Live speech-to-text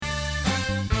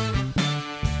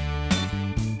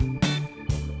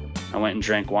went and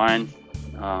drank wine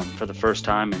for the first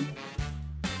time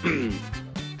and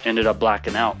ended up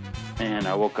blacking out. And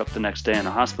I woke up the next day in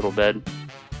a hospital bed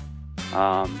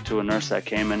to a nurse that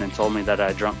came in and told me that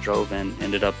I drunk drove and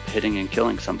ended up hitting and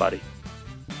killing somebody.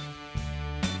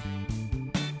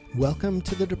 Welcome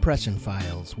to the Depression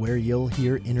Files, where you'll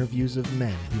hear interviews of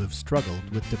men who have struggled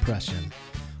with depression.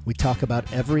 We talk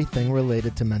about everything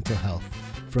related to mental health,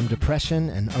 from depression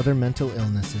and other mental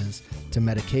illnesses, to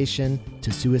medication,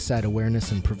 to suicide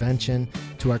awareness and prevention,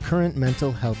 to our current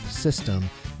mental health system,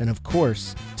 and of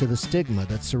course, to the stigma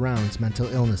that surrounds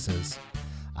mental illnesses.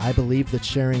 I believe that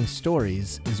sharing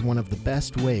stories is one of the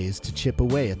best ways to chip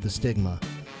away at the stigma.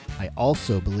 I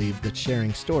also believe that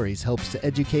sharing stories helps to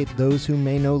educate those who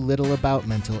may know little about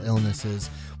mental illnesses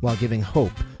while giving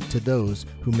hope to those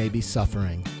who may be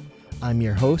suffering. I'm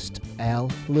your host, Al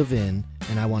Levin,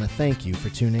 and I want to thank you for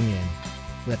tuning in.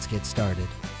 Let's get started.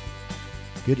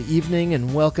 Good evening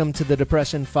and welcome to the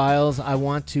Depression Files. I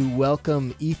want to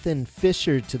welcome Ethan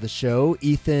Fisher to the show.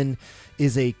 Ethan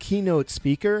is a keynote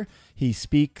speaker. He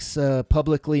speaks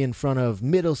publicly in front of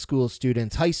middle school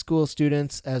students, high school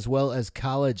students, as well as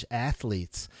college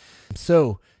athletes.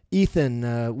 So,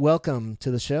 Ethan, welcome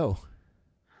to the show.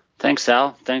 Thanks,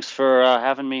 Al. Thanks for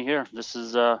having me here. This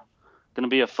is going to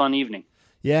be a fun evening.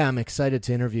 Yeah, I'm excited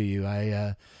to interview you.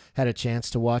 I had a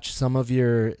chance to watch some of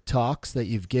your talks that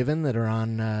you've given that are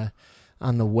on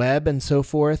the web and so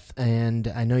forth, and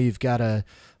I know you've got a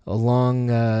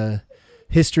long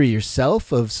history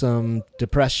yourself of some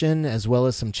depression as well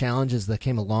as some challenges that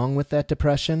came along with that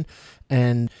depression.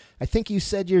 And I think you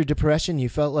said your depression, you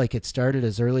felt like it started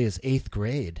as early as 8th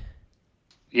grade.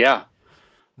 Yeah.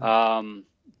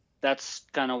 That's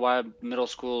kind of why middle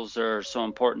schools are so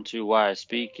important to why I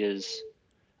speak is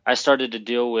I started to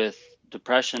deal with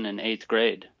depression in 8th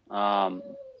grade.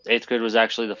 8th grade was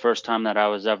actually the first time that I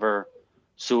was ever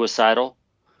suicidal.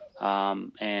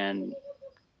 And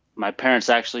my parents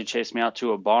actually chased me out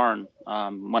to a barn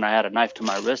when I had a knife to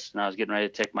my wrist and I was getting ready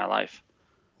to take my life.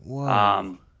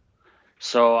 Wow.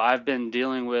 So I've been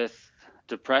dealing with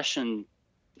depression,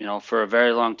 for a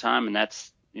very long time, and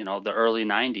that's, the early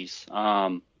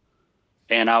 90s.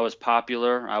 And I was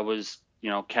popular. I was,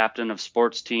 captain of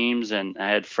sports teams, and I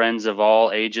had friends of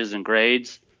all ages and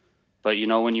grades. But,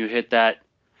 when you hit that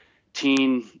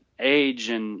teen age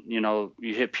and, you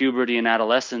hit puberty and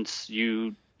adolescence,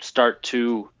 you start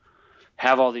to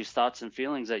have all these thoughts and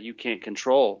feelings that you can't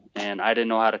control, and I didn't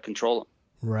know how to control them.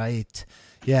 Right.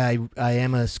 Yeah, I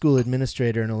am a school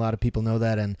administrator, and a lot of people know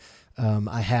that, and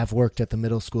I have worked at the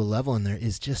middle school level, and there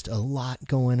is just a lot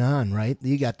going on, right?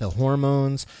 You got the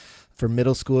hormones. For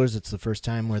middle schoolers, it's the first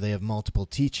time where they have multiple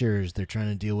teachers. They're trying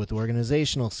to deal with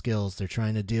organizational skills. They're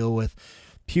trying to deal with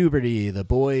puberty, the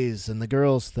boys and the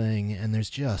girls thing, and there's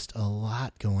just a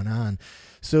lot going on.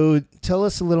 So tell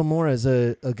us a little more, as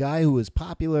a guy who was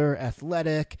popular,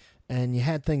 athletic, and you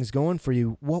had things going for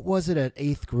you, what was it at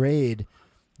 8th grade,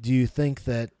 do you think,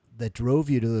 that drove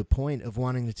you to the point of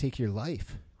wanting to take your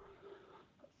life?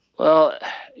 Well,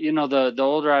 the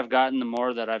older I've gotten, the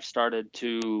more that I've started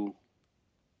to,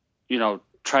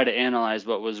 try to analyze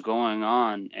what was going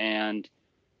on. And,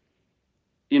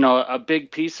 a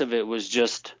big piece of it was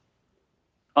just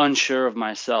unsure of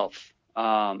myself.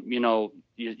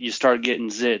 You start getting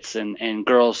zits and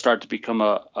girls start to become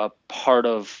a part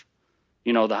of,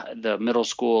 the middle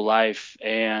school life.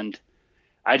 And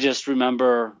I just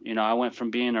remember, I went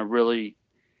from being a really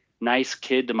nice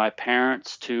kid to my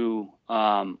parents to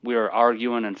we were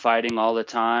arguing and fighting all the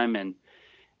time. And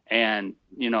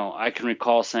I can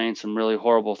recall saying some really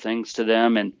horrible things to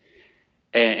them and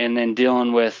then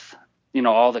dealing with,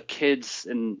 all the kids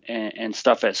and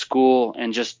stuff at school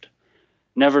and just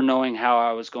never knowing how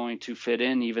I was going to fit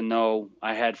in, even though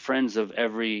I had friends of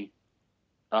every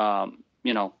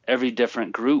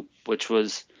different group, which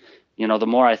was, the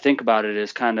more I think about it,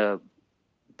 is kind of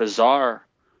bizarre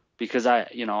because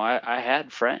I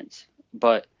had friends.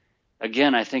 But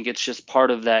again, I think it's just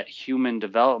part of that human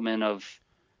development of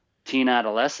teen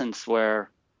adolescence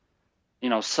where,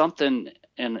 something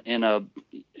and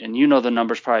the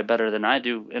numbers probably better than I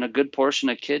do, and a good portion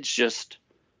of kids just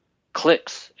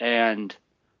clicks and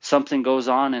something goes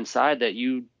on inside that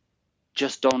you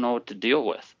just don't know what to deal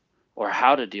with or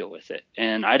how to deal with it.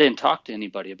 And I didn't talk to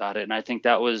anybody about it. And I think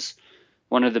that was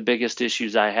one of the biggest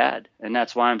issues I had. And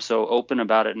that's why I'm so open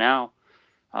about it now.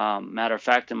 Matter of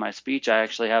fact, in my speech, I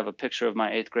actually have a picture of my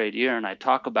 8th grade year and I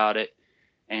talk about it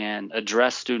and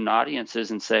address student audiences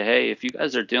and say, hey, if you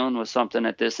guys are dealing with something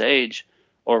at this age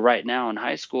or right now in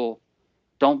high school,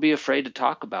 don't be afraid to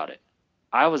talk about it.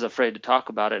 I was afraid to talk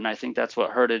about it, and I think that's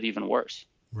what hurt it even worse.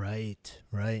 Right,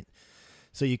 right.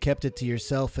 So you kept it to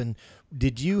yourself. And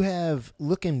did you have,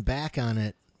 looking back on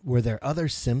it, were there other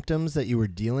symptoms that you were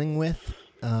dealing with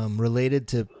related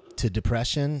to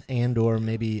depression and or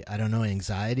maybe, I don't know,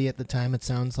 anxiety at the time, it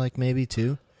sounds like maybe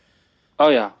too? Oh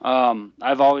yeah.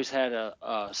 I've always had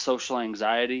a social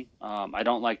anxiety. I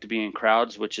don't like to be in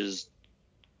crowds, which is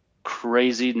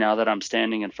crazy now that I'm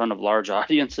standing in front of large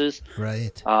audiences.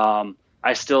 Right.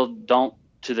 I still don't,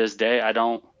 to this day, I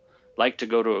don't like to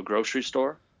go to a grocery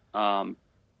store. Um,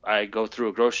 I go through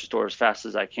a grocery store as fast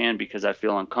as I can because I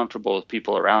feel uncomfortable with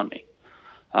people around me.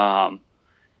 Um,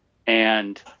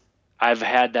 and I've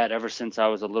had that ever since I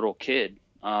was a little kid.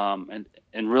 And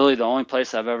really the only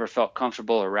place I've ever felt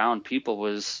comfortable around people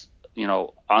was,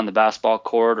 on the basketball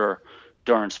court or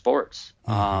during sports.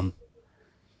 Mm-hmm.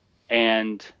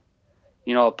 And,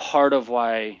 a part of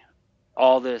why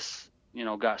all this,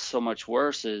 got so much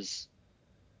worse is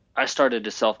I started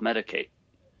to self-medicate,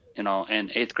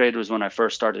 and eighth grade was when I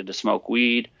first started to smoke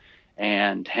weed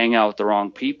and hang out with the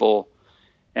wrong people.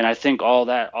 And I think all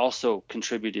that also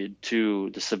contributed to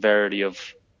the severity of,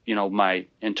 my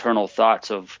internal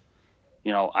thoughts of,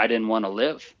 I didn't want to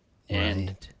live. And,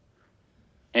 Right.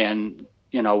 and,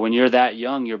 when you're that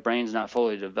young, your brain's not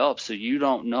fully developed. So you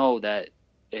don't know that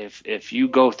if you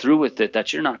go through with it,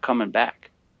 that you're not coming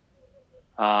back.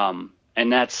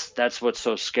 And that's what's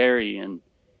so scary. And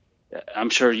I'm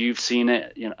sure you've seen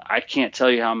it. I can't tell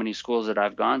you how many schools that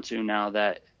I've gone to now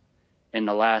that in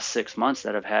the last 6 months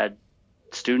that have had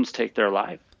students take their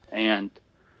life, and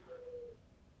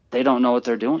they don't know what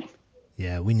they're doing.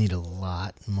 Yeah, we need a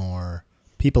lot more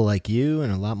people like you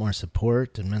and a lot more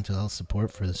support and mental health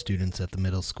support for the students at the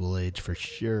middle school age for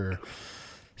sure.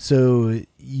 So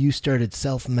you started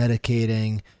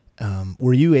self-medicating.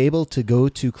 Were you able to go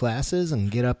to classes and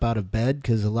get up out of bed?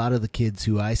 Because a lot of the kids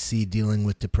who I see dealing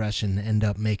with depression end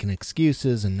up making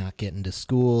excuses and not getting to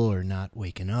school or not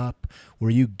waking up. Were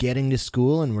you getting to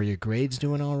school and were your grades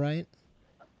doing all right?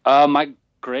 My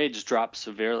grades dropped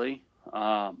severely.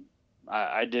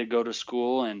 I did go to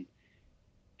school,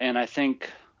 and I think,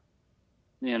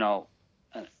 you know,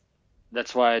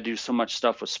 that's why I do so much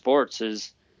stuff with sports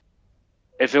is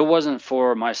if it wasn't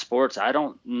for my sports, I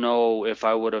don't know if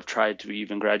I would have tried to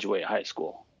even graduate high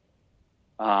school.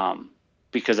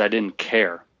 Because I didn't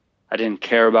care. I didn't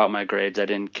care about my grades. I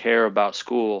didn't care about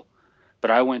school,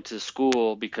 but I went to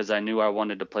school because I knew I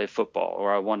wanted to play football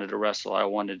or I wanted to wrestle, or I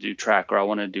wanted to do track, or I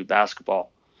wanted to do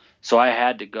basketball. So I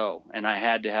had to go and I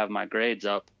had to have my grades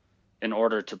up in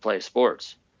order to play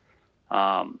sports.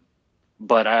 Um,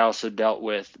 but I also dealt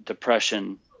with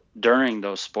depression during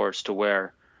those sports to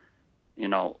where, you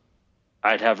know,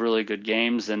 I'd have really good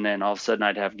games and then all of a sudden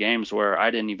I'd have games where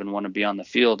I didn't even want to be on the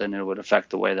field and it would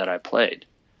affect the way that I played.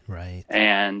 Right.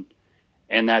 And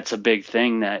that's a big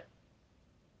thing that,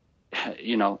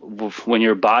 when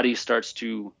your body starts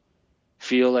to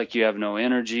feel like you have no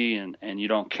energy and you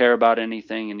don't care about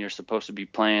anything and you're supposed to be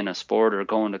playing a sport or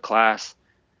going to class,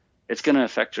 it's going to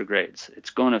affect your grades. It's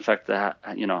going to affect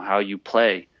how you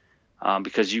play,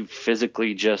 because you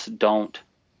physically just don't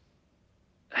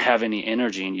have any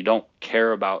energy and you don't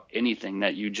care about anything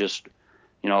that you just,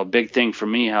 a big thing for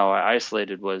me, how I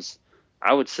isolated was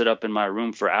I would sit up in my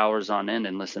room for hours on end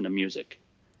and listen to music.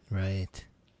 Right.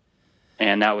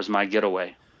 And that was my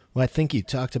getaway. Well, I think you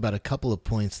talked about a couple of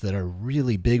points that are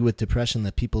really big with depression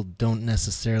that people don't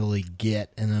necessarily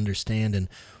get and understand. And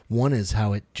one is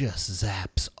how it just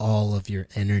zaps all of your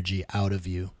energy out of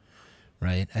you,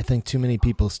 right? I think too many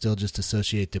people still just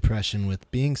associate depression with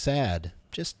being sad,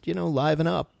 just, liven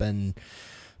up. And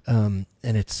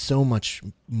it's so much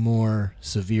more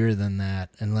severe than that.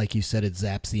 And like you said, it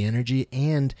zaps the energy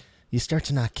and you start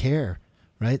to not care,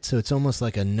 right? So it's almost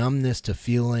like a numbness to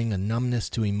feeling, a numbness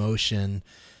to emotion,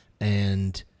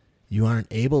 and you aren't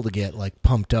able to get like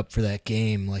pumped up for that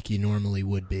game like you normally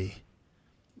would be.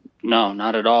 No,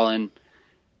 not at all. And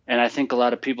I think a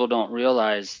lot of people don't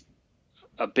realize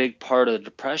a big part of the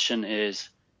depression is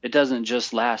it doesn't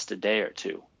just last a day or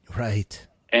two. Right.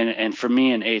 And for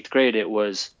me in eighth grade, it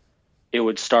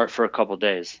would start for a couple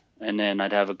days and then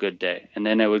I'd have a good day. And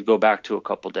then it would go back to a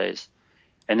couple days.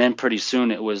 And then pretty soon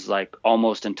it was like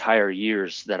almost entire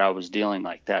years that I was dealing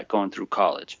like that going through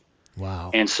college.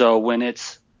 Wow. And so when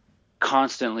it's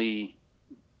constantly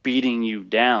beating you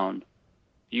down,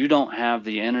 you don't have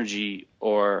the energy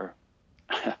or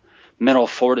mental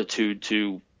fortitude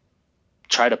to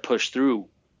try to push through,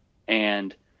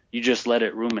 and you just let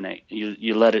it ruminate.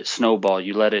 You let it snowball.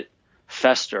 You let it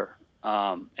fester,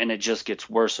 and it just gets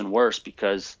worse and worse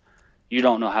because you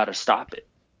don't know how to stop it.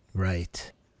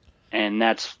 Right. And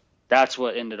that's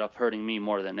what ended up hurting me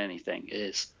more than anything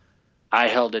is I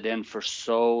held it in for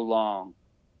so long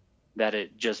that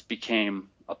it just became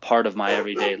a part of my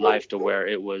everyday life to where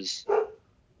it was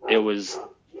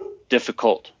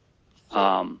difficult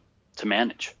to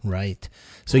manage. Right.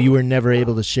 So you were never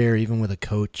able to share even with a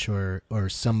coach or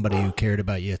somebody who cared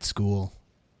about you at school.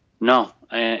 No,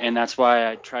 and that's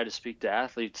why I try to speak to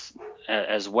athletes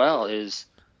as well. Is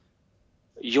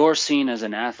you're seen as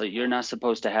an athlete, you're not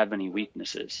supposed to have any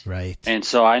weaknesses. Right. And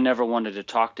so I never wanted to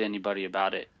talk to anybody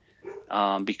about it,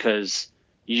 because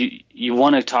you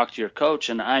want to talk to your coach,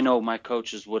 and I know my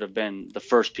coaches would have been the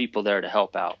first people there to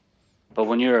help out. But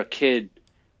when you're a kid,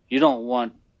 you don't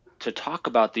want to talk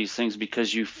about these things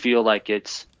because you feel like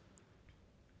it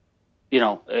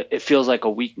feels like a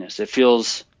weakness. It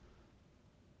feels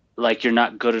like you're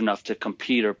not good enough to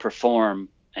compete or perform,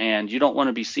 and you don't want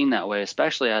to be seen that way,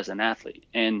 especially as an athlete.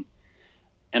 And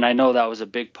I know that was a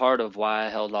big part of why I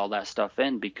held all that stuff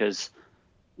in, because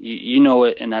you know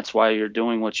it, and that's why you're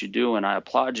doing what you do, and I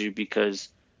applaud you, because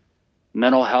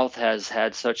mental health has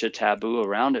had such a taboo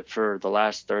around it for the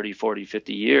last 30, 40,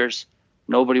 50 years.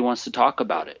 Nobody wants to talk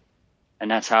about it, and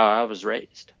that's how I was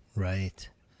raised. Right.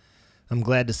 I'm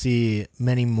glad to see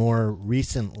many more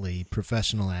recently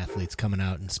professional athletes coming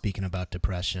out and speaking about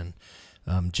depression.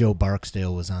 Joe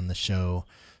Barksdale was on the show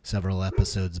several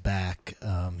episodes back.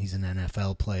 He's an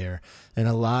NFL player. And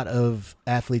a lot of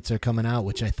athletes are coming out,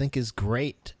 which I think is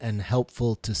great and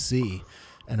helpful to see.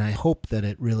 And I hope that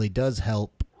it really does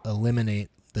help eliminate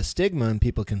the stigma and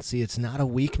people can see it's not a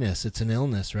weakness, it's an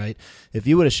illness, right? If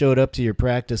you would have showed up to your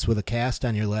practice with a cast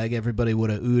on your leg, everybody would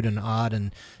have oohed and awed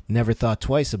and never thought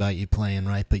twice about you playing,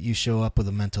 right? But you show up with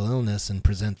a mental illness and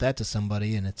present that to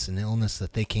somebody, and it's an illness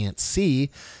that they can't see,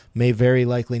 may very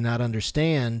likely not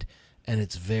understand, and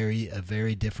it's a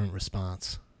very different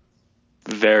response.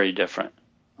 Very different.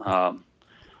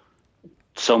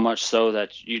 So much so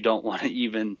that you don't want to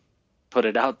even put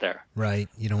it out there. Right.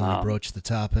 You don't want to broach the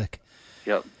topic.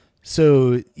 Yep.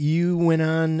 So you went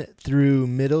on through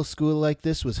middle school like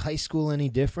this. Was high school any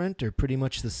different or pretty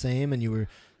much the same, and you were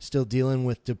still dealing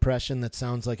with depression that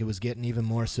sounds like it was getting even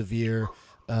more severe,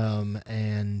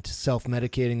 and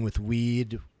self-medicating with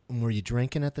weed? Were you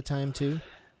drinking at the time too?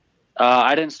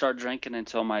 I didn't start drinking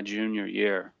until my junior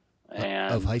year.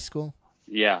 Of high school?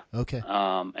 Yeah. Okay.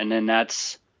 And then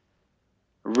that's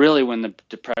really when the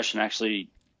depression actually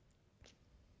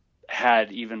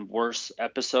had even worse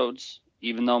episodes.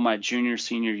 Even though my junior,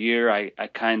 senior year, I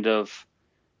kind of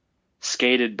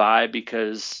skated by,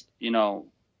 because,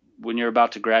 when you're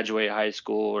about to graduate high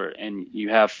school and you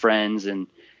have friends and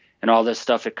all this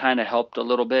stuff, it kind of helped a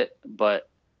little bit. But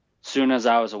soon as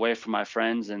I was away from my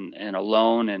friends and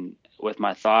alone and with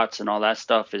my thoughts and all that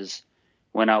stuff is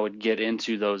when I would get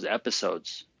into those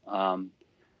episodes. And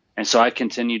so I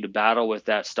continued to battle with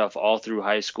that stuff all through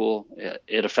high school.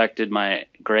 It affected my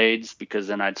grades, because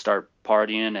then I'd start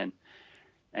partying and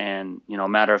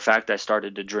matter of fact, I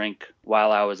started to drink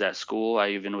while I was at school.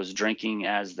 I even was drinking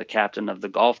as the captain of the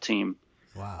golf team.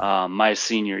 Wow. My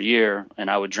senior year, and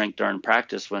I would drink during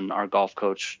practice when our golf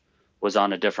coach was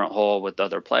on a different hole with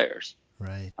other players.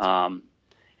 Right.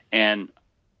 And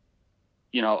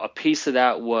a piece of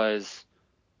that was,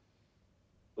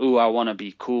 ooh, I want to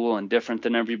be cool and different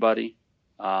than everybody.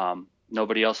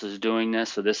 Nobody else is doing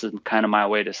this, so this is kind of my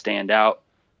way to stand out.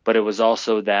 But it was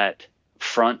also that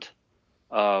front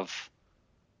of,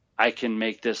 I can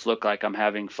make this look like I'm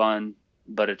having fun,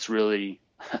 but it's really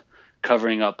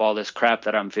covering up all this crap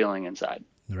that I'm feeling inside.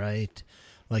 Right.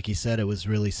 Like you said, it was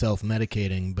really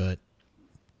self-medicating, but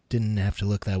didn't have to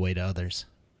look that way to others.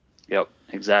 Yep,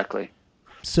 exactly.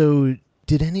 So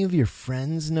did any of your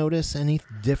friends notice any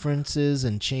differences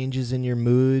and changes in your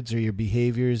moods or your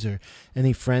behaviors, or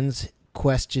any friends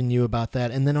question you about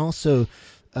that? And then also,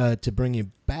 to bring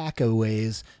you back a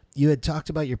ways, you had talked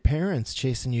about your parents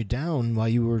chasing you down while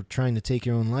you were trying to take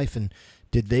your own life. And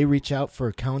did they reach out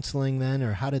for counseling then,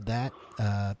 or how did that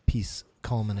piece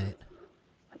culminate?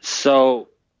 So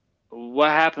what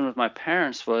happened with my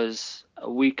parents was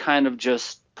we kind of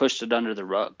just pushed it under the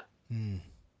rug.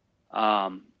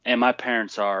 And my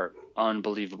parents are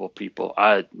unbelievable people.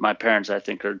 My parents, I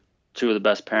think, are two of the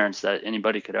best parents that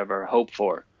anybody could ever hope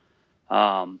for.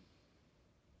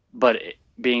 But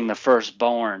being the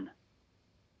firstborn,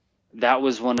 that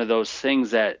was one of those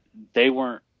things that they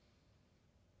weren't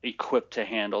equipped to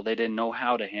handle. They didn't know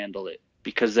how to handle it,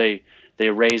 because they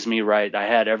raised me right. I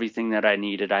had everything that I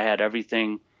needed. I had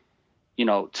everything,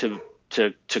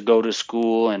 to go to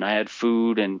school, and I had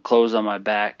food and clothes on my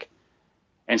back.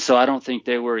 And so I don't think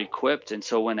they were equipped. And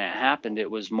so when it happened, it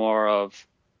was more of,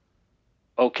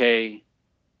 okay,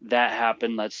 that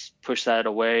happened. Let's push that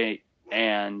away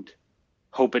and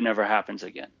hope it never happens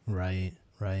again. Right,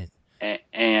 right.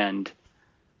 And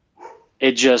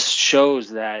it just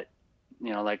shows that,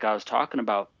 like I was talking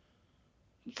about,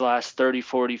 the last 30,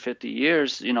 40, 50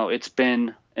 years, it's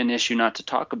been an issue not to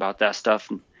talk about that stuff.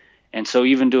 And so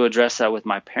even to address that with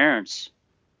my parents,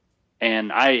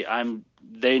 and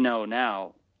they know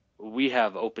now, we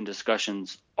have open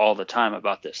discussions all the time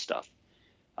about this stuff.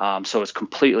 So it's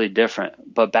completely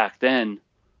different. But back then,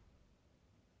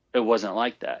 it wasn't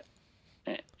like that.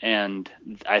 And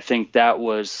I think that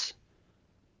was,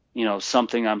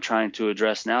 something I'm trying to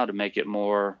address now to make it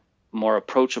more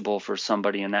approachable for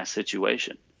somebody in that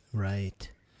situation. Right.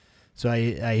 So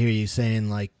I hear you saying,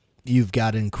 like, you've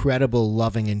got incredible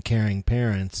loving and caring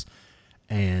parents,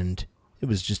 and it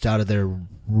was just out of their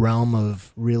realm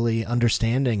of really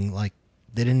understanding, like,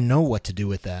 they didn't know what to do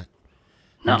with that.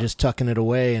 No, And just tucking it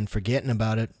away and forgetting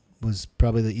about it was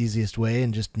probably the easiest way,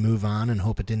 and just move on and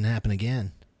hope it didn't happen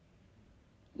again.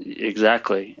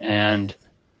 exactly. And,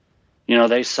 Right.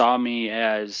 they saw me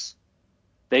as,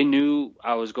 they knew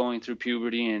I was going through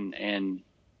puberty and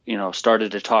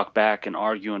started to talk back and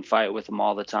argue and fight with them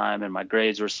all the time, and my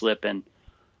grades were slipping.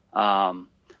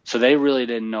 So they really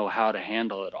didn't know how to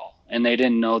handle it all. And they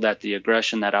didn't know that the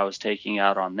aggression that I was taking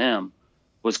out on them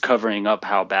was covering up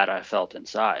how bad I felt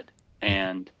inside.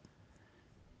 And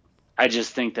I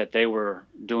just think that they were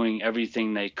doing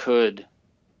everything they could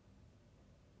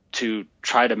to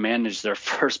try to manage their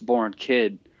firstborn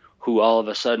kid, who all of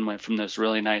a sudden went from this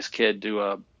really nice kid to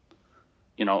a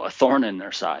thorn in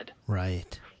their side.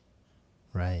 Right.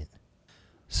 Right.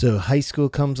 So high school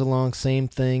comes along, same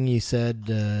thing. You said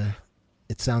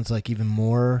it sounds like even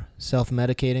more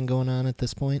self-medicating going on at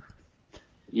this point.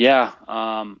 Yeah,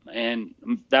 and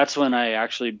that's when I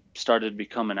actually started to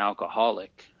become an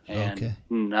alcoholic, and Okay.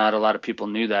 not a lot of people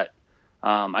knew that.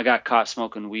 I got caught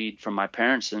smoking weed from my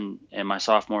parents in my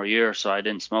sophomore year, so I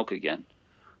didn't smoke again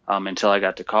until I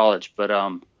got to college. But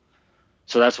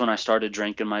so that's when I started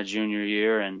drinking my junior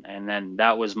year, and then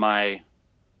that was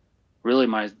really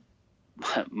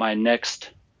my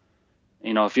next.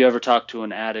 If you ever talk to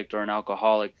an addict or an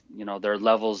alcoholic, their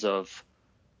levels of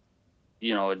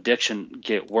addiction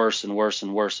get worse and worse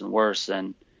and worse and worse.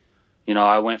 And,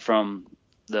 I went from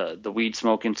the weed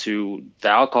smoking to the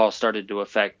alcohol started to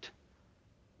affect,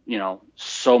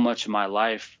 so much of my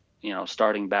life,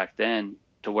 starting back then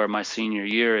to where my senior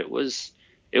year, it was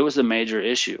a major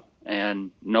issue,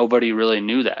 and nobody really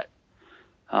knew that,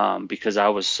 because I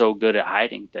was so good at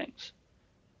hiding things.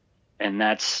 And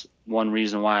that's one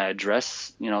reason why I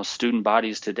address, student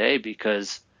bodies today,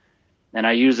 because, and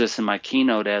I use this in my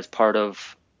keynote as part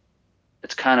of,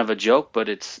 it's kind of a joke, but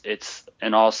it's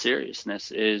in all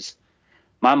seriousness, is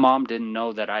my mom didn't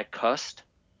know that I cussed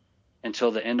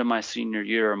until the end of my senior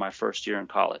year or my first year in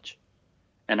college.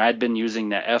 And I'd been using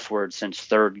the F word since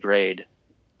third grade,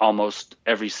 almost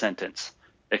every sentence,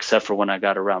 except for when I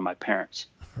got around my parents.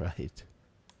 Right.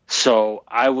 So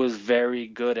I was very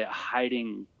good at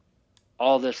hiding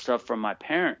all this stuff from my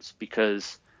parents,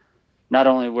 because not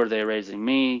only were they raising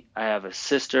me, I have a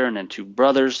sister and then two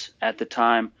brothers at the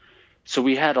time. So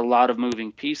we had a lot of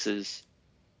moving pieces.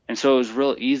 And so it was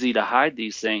real easy to hide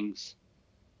these things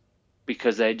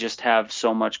because they just have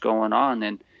so much going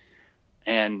on.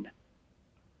 And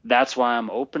that's why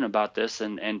I'm open about this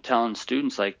and telling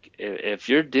students, like, if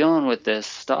you're dealing with this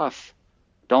stuff,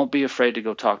 don't be afraid to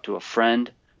go talk to a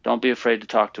friend. Don't be afraid to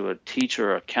talk to a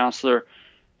teacher or a counselor.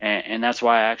 And that's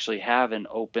why I actually have an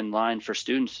open line for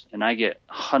students. And I get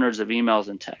hundreds of emails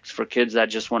and texts for kids that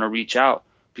just want to reach out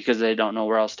because they don't know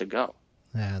where else to go.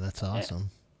 Yeah, that's awesome.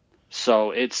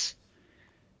 So it's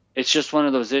just one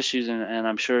of those issues, and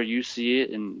I'm sure you see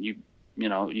it, and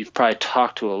you've probably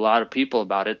talked to a lot of people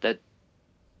about it, that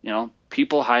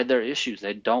people hide their issues.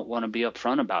 They don't want to be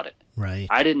upfront about it. Right.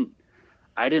 I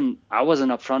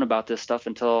wasn't upfront about this stuff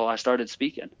until I started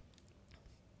speaking.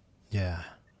 Yeah.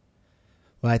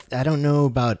 Well, I don't know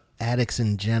about addicts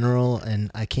in general, and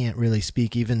I can't really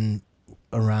speak even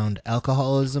around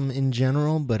alcoholism in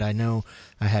general, but I know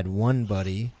I had one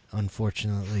buddy,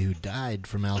 unfortunately, who died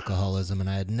from alcoholism, and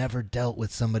I had never dealt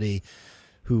with somebody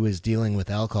who was dealing with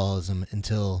alcoholism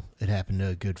until it happened to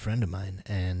a good friend of mine,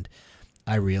 and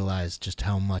I realized just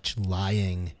how much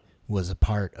lying was a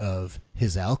part of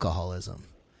his alcoholism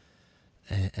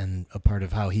and a part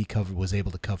of how he was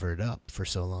able to cover it up for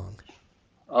so long.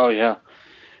 Oh yeah.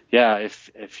 Yeah,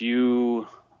 if you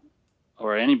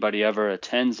or anybody ever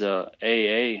attends a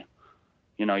AA,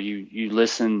 you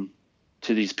listen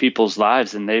to these people's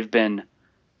lives, and they've been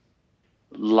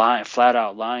flat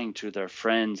out lying to their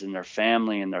friends and their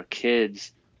family and their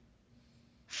kids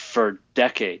for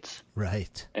decades,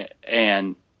 Right.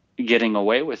 and getting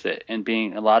away with it, and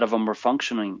a lot of them were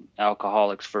functioning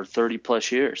alcoholics for 30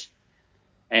 plus years.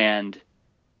 And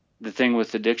the thing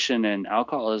with addiction and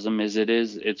alcoholism is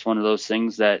it's one of those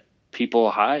things that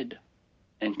people hide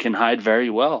and can hide very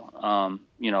well.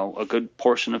 A good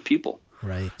portion of people.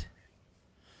 Right.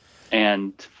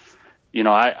 And,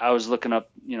 I was looking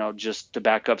up, just to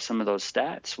back up some of those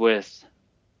stats with,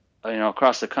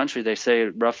 across the country, they say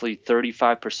roughly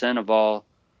 35% of all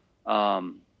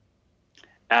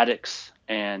addicts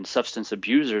and substance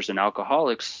abusers and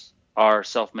alcoholics are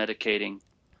self-medicating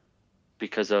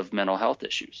because of mental health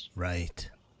issues. Right.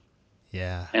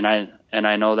 Yeah. And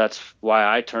I know that's why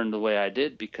I turned the way I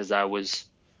did, because I was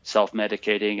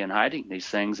self-medicating and hiding these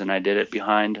things, and I did it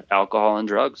behind alcohol and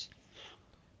drugs.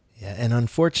 Yeah, and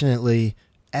unfortunately,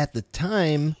 at the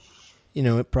time,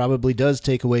 it probably does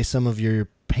take away some of your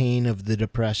pain of the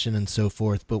depression and so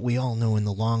forth, but we all know in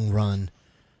the long run,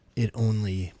 it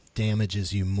only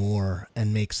damages you more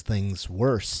and makes things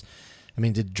worse. I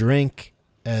mean, to drink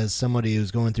as somebody who's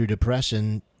going through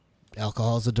depression,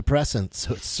 alcohol is a depressant,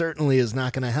 so it certainly is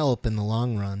not going to help in the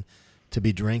long run to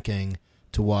be drinking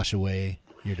to wash away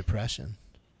your depression.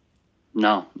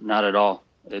 No, not at all.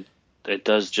 It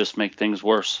does just make things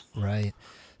worse. Right.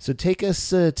 So take us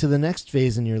to the next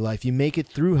phase in your life. You make it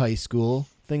through high school.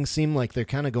 Things seem like they're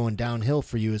kind of going downhill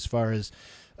for you as far as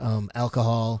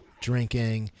alcohol,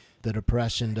 drinking. The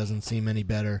depression doesn't seem any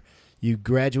better. You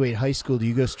graduate high school. Do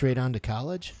you go straight on to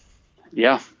college?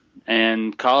 Yeah.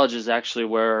 And college is actually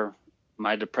where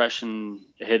my depression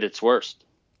hit its worst.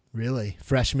 Really?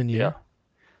 Freshman year?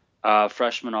 Yeah.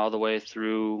 Freshman all the way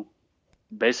through,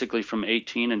 basically from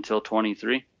 18 until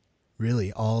 23.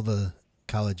 Really? All the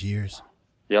college years?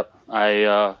 Yep.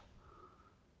 There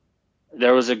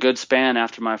was a good span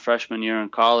after my freshman year in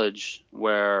college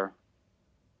where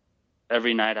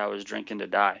every night I was drinking to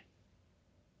die.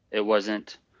 It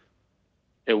wasn't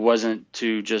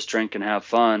to just drink and have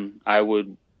fun. I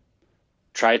would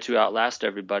try to outlast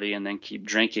everybody and then keep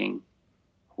drinking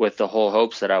with the whole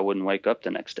hopes that I wouldn't wake up the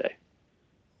next day.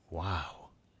 Wow.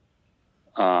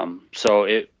 So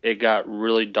it got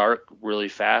really dark really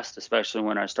fast, especially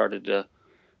when I started to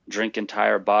drink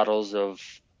entire bottles of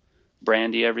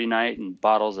brandy every night and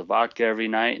bottles of vodka every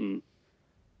night, and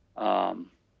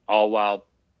all while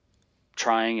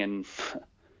trying and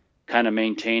kind of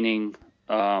maintaining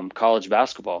college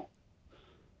basketball.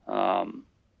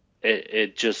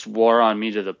 It just wore on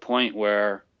me to the point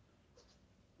where,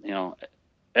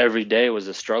 every day was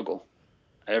a struggle.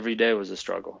 Every day was a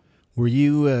struggle. Were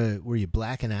you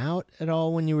blacking out at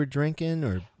all when you were drinking,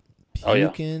 or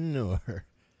puking? Oh,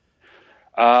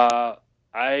 yeah.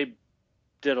 I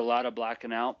did a lot of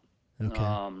blacking out.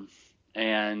 Okay.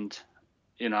 And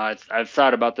I've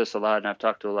thought about this a lot, and I've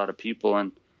talked to a lot of people,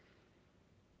 and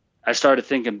I started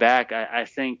thinking back. I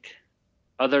think,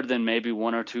 other than maybe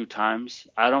one or two times,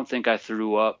 I don't think I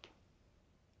threw up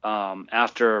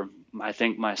after I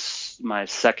think my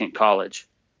second college,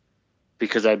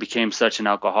 because I became such an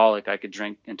alcoholic. I could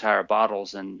drink entire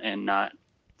bottles and not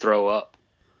throw up.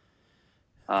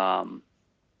 And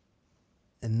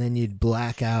then you'd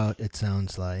black out, it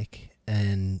sounds like.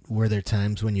 And were there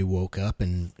times when you woke up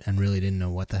and really didn't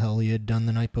know what the hell you had done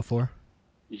the night before?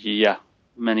 Yeah,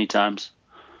 many times.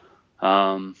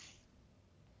 I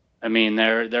mean,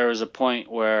 there was a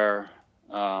point where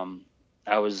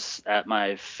I was at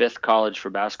my fifth college for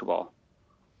basketball.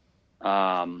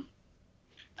 I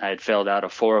had failed out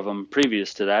of 4 of them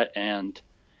previous to that, and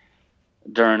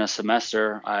during a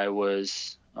semester, I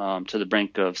was to the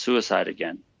brink of suicide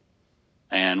again,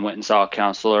 and went and saw a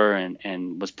counselor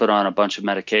and was put on a bunch of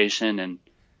medication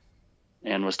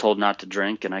and was told not to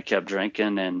drink, and I kept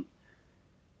drinking, and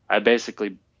I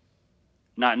basically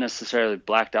not necessarily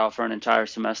blacked out for an entire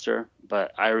semester,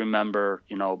 but I remember,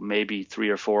 maybe 3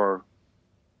 or 4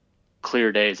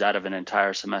 clear days out of an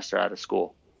entire semester out of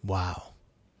school. Wow.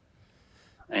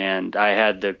 And I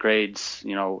had the grades,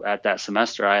 at that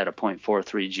semester, I had a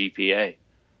 .43 GPA,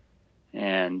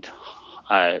 and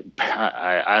I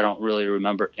don't really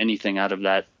remember anything out of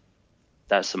that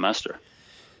semester.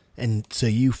 And so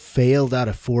you failed out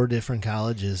of 4 different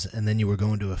colleges, and then you were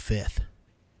going to a 5th.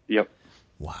 Yep.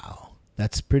 Wow.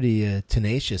 That's pretty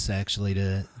tenacious, actually,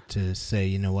 to say,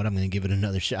 you know what, I'm going to give it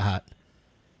another shot.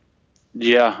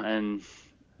 Yeah, and,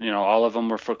 all of them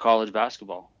were for college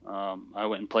basketball. I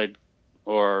went and played,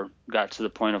 or got to the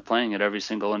point of playing at every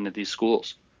single one of these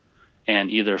schools,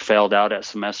 and either failed out at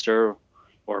semester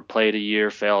or played a year,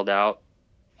 failed out,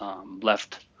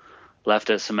 left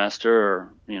at semester, or,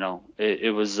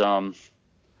 it was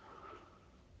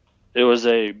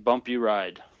a bumpy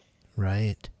ride.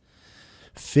 Right.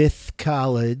 5th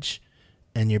college,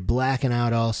 and you're blacking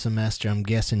out all semester. I'm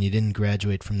guessing you didn't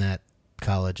graduate from that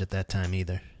college at that time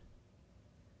either.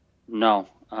 No.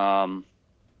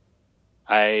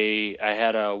 I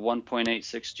had a 1.86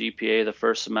 GPA the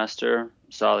first semester,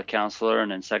 saw the counselor, and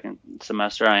then second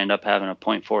semester I ended up having a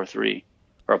 0.43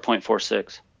 or a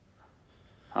 0.46.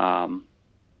 Um,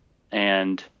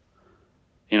 and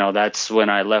that's when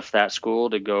I left that school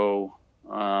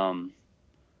um,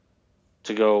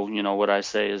 to go, what I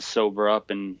say is sober up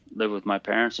and live with my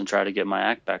parents and try to get my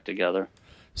act back together.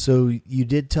 So you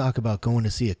did talk about going to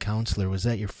see a counselor. Was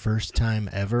that your first time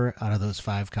ever out of those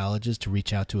 5 colleges to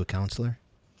reach out to a counselor?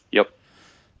 Yep.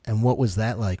 And what was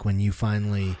that like when you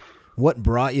finally, what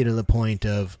brought you to the point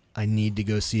of, I need to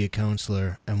go see a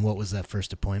counselor, and what was that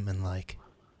first appointment like?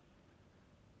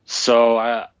 So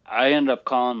I ended up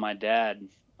calling my dad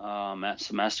at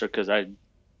semester because I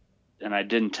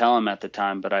didn't tell him at the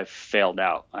time, but I failed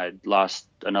out. I lost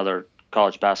another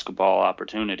college basketball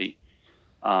opportunity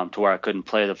to where I couldn't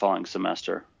play the following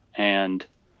semester. And,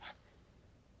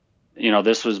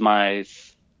 this was my,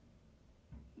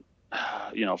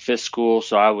 fifth school.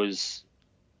 So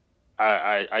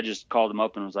I just called him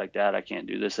up and was like, Dad, I can't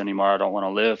do this anymore. I don't want to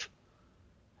live.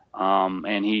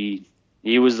 And he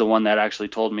was the one that actually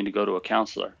told me to go to a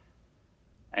counselor.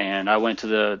 And I went to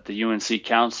the UNC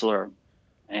counselor,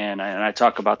 and I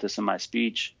talk about this in my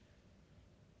speech.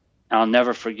 I'll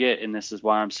never forget, and this is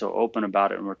why I'm so open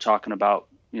about it, and we're talking about,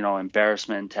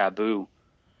 embarrassment and taboo.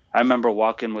 I remember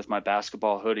walking with my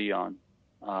basketball hoodie on,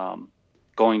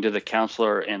 going to the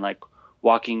counselor and like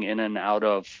walking in and out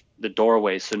of the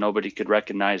doorway so nobody could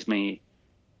recognize me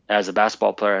as a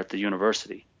basketball player at the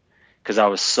university, because I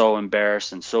was so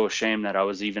embarrassed and so ashamed that I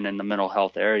was even in the mental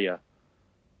health area.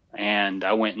 And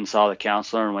I went and saw the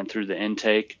counselor and went through the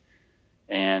intake,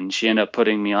 and she ended up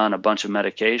putting me on a bunch of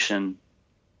medication.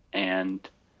 And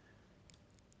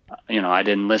I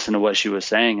didn't listen to what she was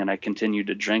saying, and I continued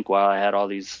to drink while I had all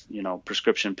these,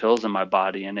 prescription pills in my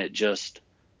body, and it just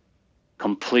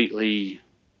completely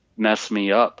messed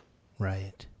me up.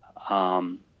 Right.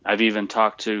 I've even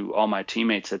talked to all my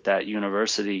teammates at that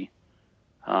university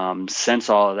since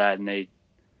all of that, and they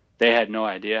had no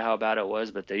idea how bad it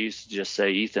was, but they used to just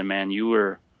say, Ethan, man,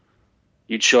 you'd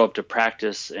show up to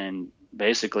practice and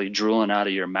basically drooling out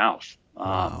of your mouth.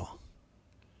 Wow.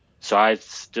 So I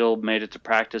still made it to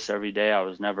practice every day. I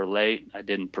was never late. I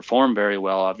didn't perform very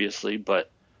well, obviously,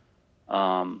 but,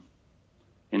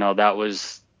 that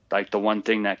was like the one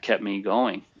thing that kept me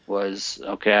going was,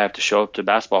 okay, I have to show up to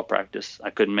basketball practice.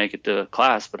 I couldn't make it to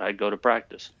class, but I'd go to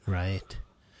practice. Right.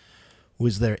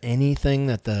 Was there anything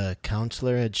that the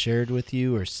counselor had shared with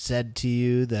you or said to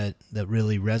you that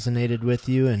really resonated with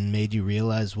you and made you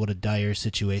realize what a dire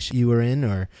situation you were in?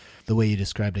 Or the way you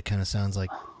described it kind of sounds like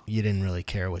you didn't really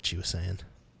care what she was saying?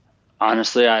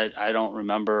 Honestly, I don't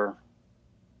remember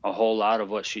a whole lot of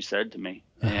what she said to me.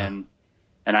 Uh-huh.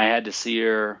 And I had to see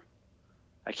her,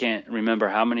 I can't remember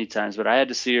how many times, but I had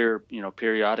to see her,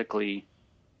 periodically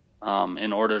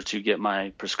in order to get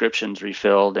my prescriptions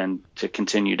refilled and to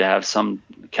continue to have some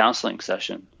counseling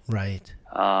session. Right.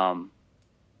 But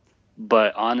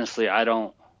honestly, I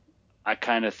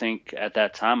kind of think at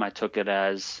that time I took it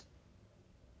as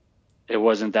it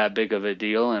wasn't that big of a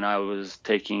deal. And I was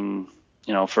taking,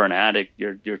 for an addict,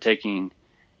 you're taking,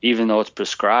 even though it's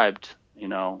prescribed,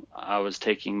 I was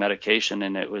taking medication,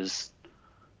 and it was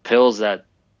pills that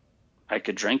I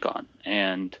could drink on.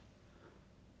 And,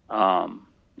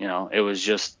 it was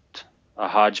just a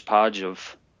hodgepodge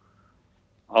of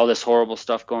all this horrible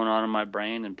stuff going on in my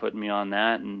brain and putting me on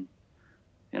that. And,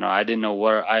 I didn't know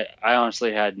where I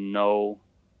honestly had no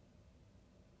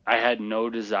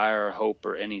desire or hope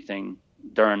or anything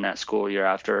during that school year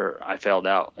after I failed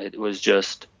out. It was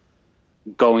just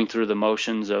going through the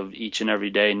motions of each and every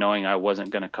day, knowing I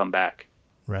wasn't going to come back.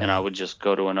 Right. And I would just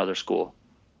go to another school.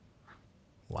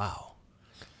 Wow.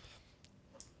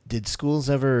 Did schools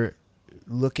ever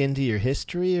look into your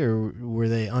history, or were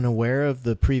they unaware of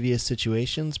the previous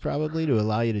situations probably to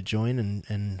allow you to join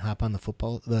and hop on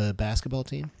the basketball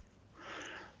team?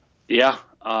 Yeah.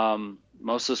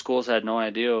 Most of the schools had no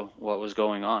idea what was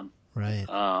going on. Right.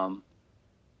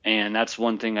 And that's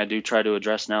one thing I do try to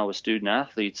address now with student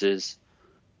athletes is,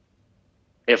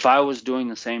 if I was doing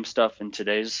the same stuff in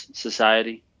today's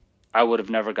society, I would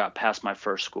have never got past my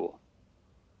first school.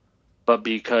 But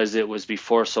because it was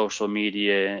before social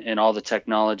media and all the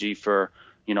technology for,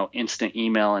 instant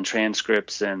email and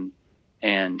transcripts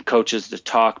and coaches to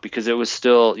talk, because it was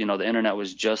still, the internet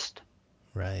was just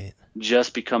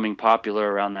becoming popular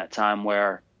around that time,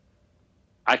 where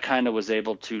I kind of was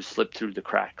able to slip through the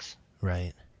cracks.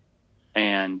 Right.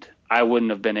 And I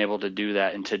wouldn't have been able to do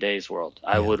that in today's world. Yeah.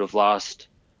 I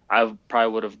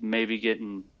probably would have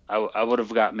I would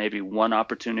have got maybe one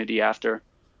opportunity after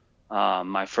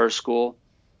my first school.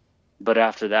 But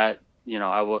after that,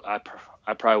 I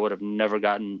probably would have never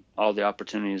gotten all the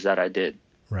opportunities that I did.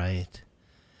 Right.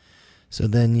 So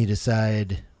then you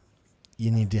decide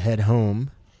you need to head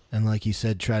home and, like you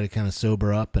said, try to kind of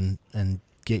sober up and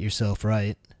get yourself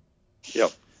right.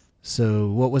 Yep. So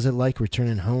what was it like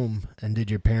returning home? And did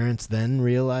your parents then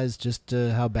realize just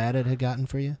how bad it had gotten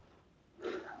for you?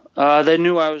 They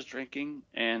knew I was drinking,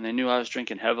 and they knew I was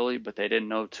drinking heavily, but they didn't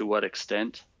know to what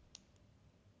extent.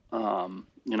 They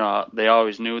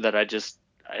always knew that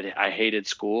I hated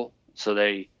school, so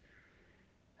they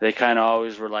kind of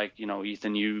always were like,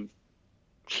 Ethan, you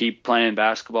keep playing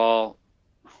basketball.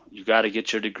 You got to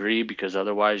get your degree because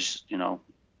otherwise, you're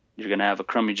going to have a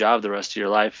crummy job the rest of your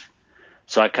life.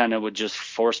 So I kind of would just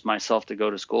force myself to go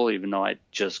to school, even though I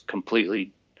just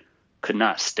completely could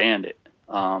not stand it.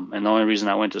 And the only reason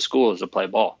I went to school is to play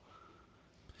ball.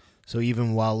 So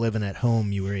even while living at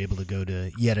home, you were able to go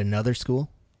to yet another school?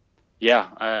 Yeah,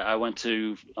 I went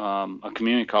to a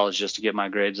community college just to get my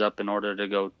grades up in order to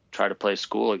go try to play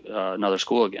another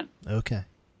school again. Okay.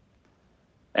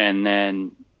 And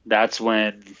then that's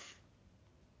when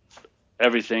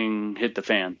everything hit the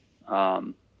fan.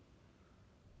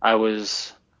 I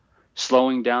was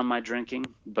slowing down my drinking,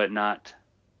 but not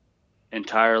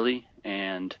entirely.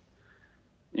 And,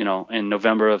 in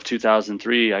November of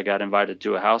 2003, I got invited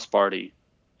to a house party,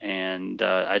 and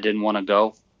I didn't want to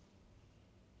go.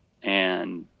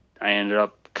 And I ended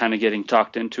up kind of getting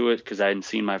talked into it because I hadn't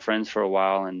seen my friends for a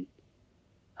while. And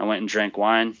I went and drank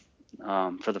wine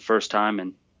for the first time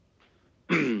and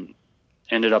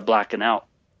ended up blacking out.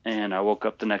 And I woke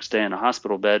up the next day in a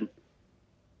hospital bed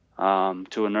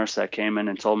to a nurse that came in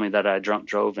and told me that I drunk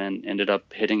drove and ended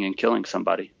up hitting and killing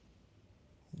somebody.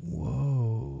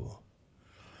 Whoa.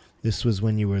 This was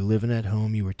when you were living at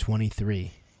home. You were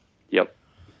 23. Yep.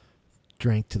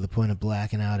 Drank to the point of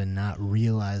blacking out and not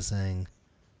realizing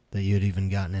that you had even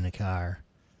gotten in a car,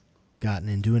 gotten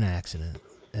into an accident,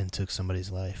 and took somebody's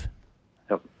life.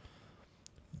 Yep.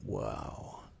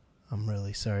 Wow. I'm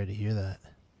really sorry to hear that.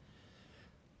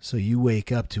 So you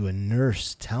wake up to a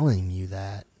nurse telling you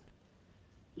that.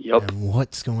 Yep. And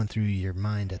what's going through your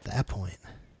mind at that point?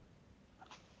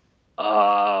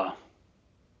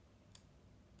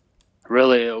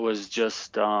 Really, it was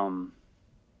just, there's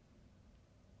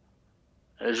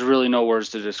really no words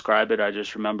to describe it. I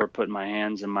just remember putting my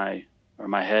head in my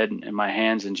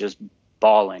hands and just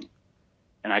bawling.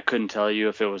 And I couldn't tell you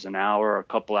if it was an hour or a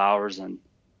couple hours. And,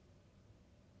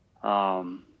 I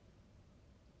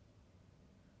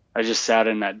just sat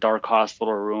in that dark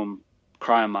hospital room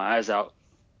crying my eyes out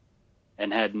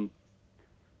and hadn't,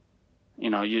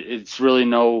 it's really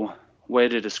no way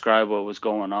to describe what was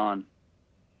going on.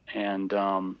 And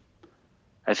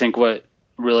I think what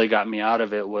really got me out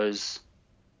of it was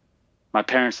my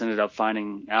parents ended up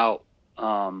finding out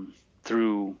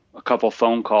through a couple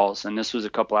phone calls, and this was a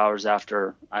couple hours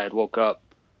after I had woke up,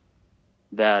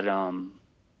 that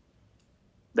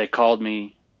they called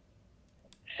me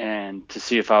and to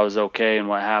see if I was okay and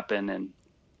what happened. And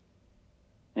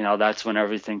that's when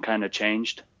everything kind of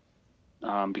changed,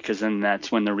 because then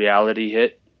that's when the reality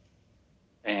hit.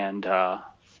 And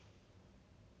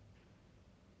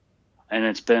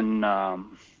it's been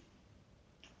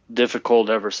difficult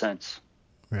ever since.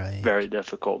 Right. Very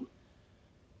difficult.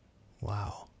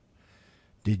 Wow.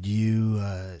 Did you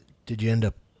end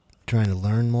up trying to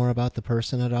learn more about the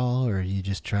person at all, or you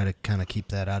just try to kind of keep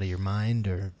that out of your mind,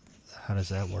 or how does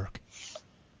that work?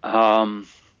 I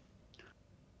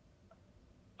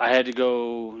had to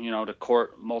go, to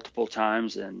court multiple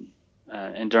times, and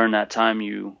during that time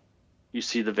you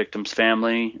see the victim's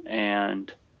family, and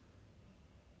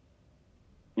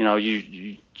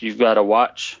you've got to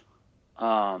watch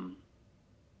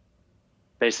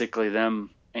basically them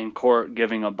in court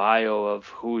giving a bio of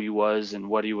who he was and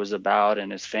what he was about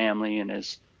and his family and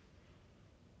his.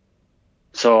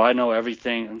 So I know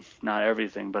everything, not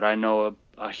everything, but I know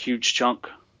a huge chunk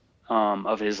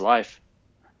of his life.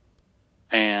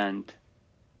 And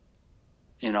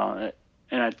and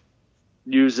I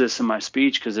use this in my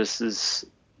speech because this is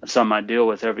something I deal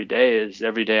with every day. Is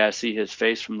every day I see his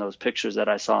face from those pictures that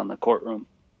I saw in the courtroom.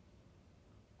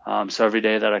 So every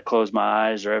day that I close my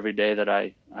eyes, or every day that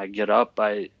I get up,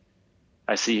 I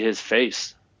see his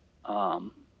face.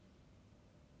 And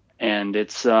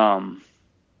it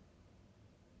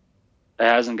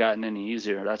hasn't gotten any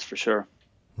easier, that's for sure.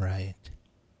 Right.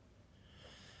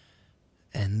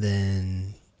 And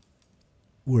then,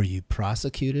 were you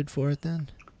prosecuted for it then?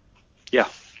 Yeah.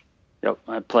 Yep.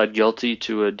 I pled guilty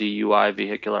to a DUI,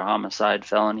 vehicular homicide,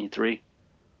 felony 3.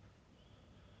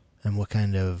 And what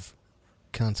kind of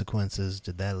consequences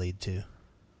did that lead to?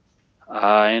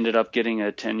 I ended up getting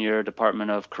a 10-year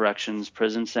Department of Corrections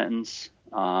prison sentence,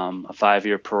 a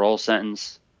 5-year parole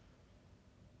sentence,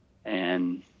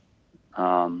 and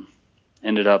um,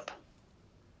 ended up,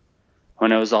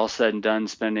 when it was all said and done,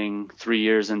 spending 3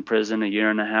 years in prison, a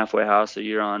year in a halfway house, a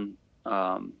year on,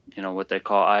 what they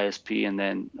call ISP, and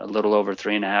then a little over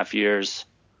 3.5 years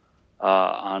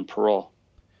on parole,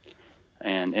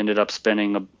 and ended up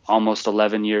spending almost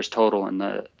 11 years total in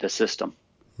the system.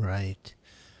 Right.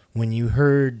 When you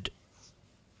heard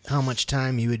how much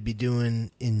time you would be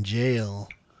doing in jail,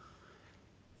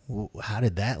 how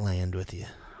did that land with you?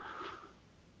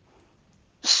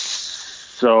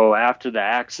 So after the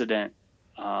accident,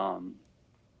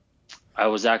 I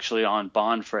was actually on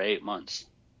bond for 8 months.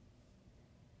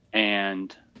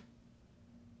 And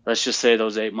let's just say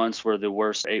those 8 months were the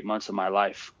worst 8 months of my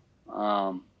life.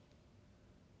 I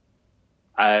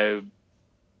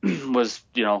was,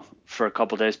 for a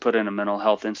couple of days put in a mental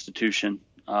health institution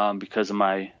because of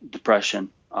my depression,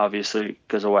 obviously,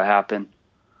 because of what happened.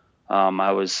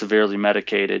 I was severely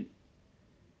medicated.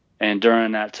 And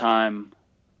during that time,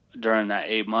 during that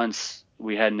 8 months,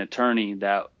 we had an attorney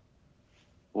that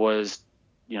was,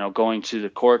 going to the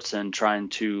courts and trying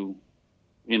to,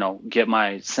 get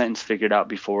my sentence figured out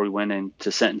before we went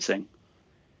into sentencing.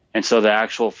 And so the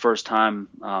actual first time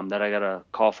that I got a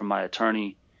call from my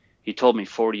attorney, he told me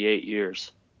 48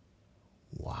 years.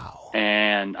 Wow.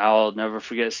 And I'll never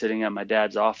forget sitting at my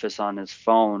dad's office on his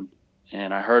phone,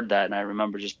 and I heard that, and I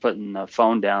remember just putting the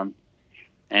phone down,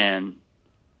 and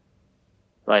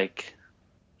I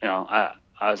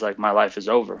was like, my life is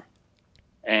over.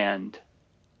 And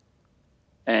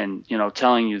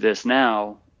telling you this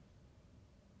now,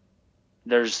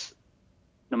 there's,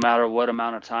 no matter what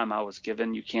amount of time I was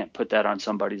given, you can't put that on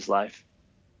somebody's life.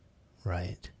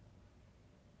 Right.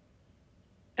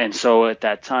 And so at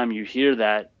that time you hear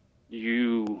that,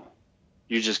 you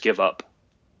just give up.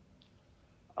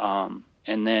 And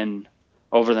then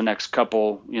over the next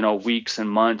couple, weeks and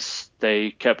months,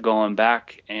 they kept going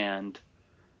back and,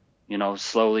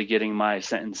 slowly getting my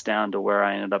sentence down to where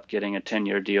I ended up getting a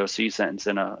 10-year DOC sentence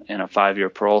and a 5-year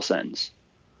parole sentence.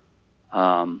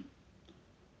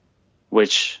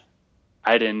 Which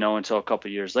I didn't know until a couple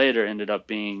of years later ended up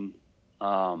being,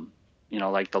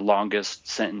 like the longest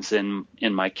sentence in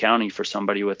my county for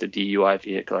somebody with a DUI,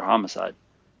 vehicular homicide,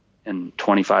 in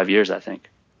 25 years, I think.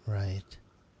 Right.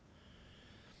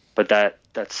 But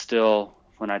that's still,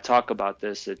 when I talk about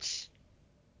this, it's,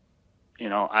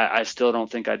 I still don't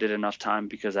think I did enough time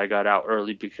because I got out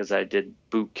early, because I did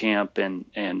boot camp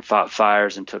and fought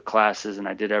fires and took classes, and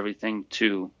I did everything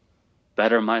to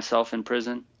better myself in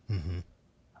prison.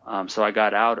 Mm-hmm. So I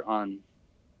got out on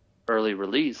early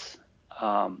release.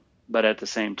 But at the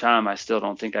same time, I still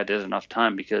don't think I did enough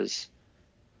time because,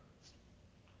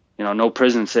 no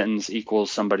prison sentence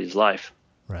equals somebody's life.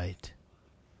 Right.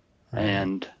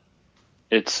 And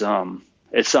it's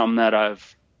something that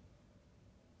I've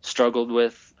struggled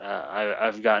with.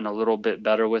 I've gotten a little bit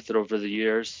better with it over the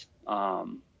years,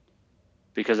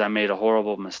 because I made a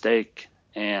horrible mistake,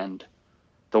 and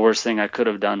the worst thing I could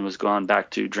have done was gone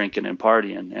back to drinking and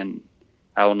partying, and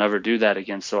I will never do that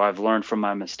again. So I've learned from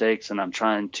my mistakes, and I'm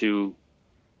trying to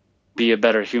be a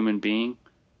better human being,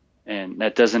 and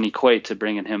that doesn't equate to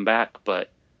bringing him back, but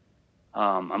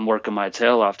I'm working my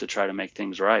tail off to try to make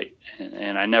things right,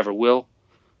 and I never will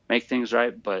make things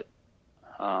right, but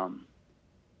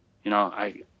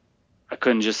I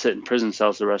couldn't just sit in prison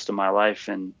cells the rest of my life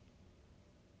and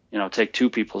take two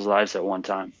people's lives at one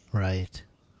time. Right.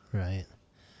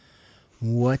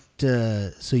 What?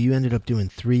 So you ended up doing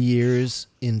 3 years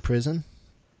in prison?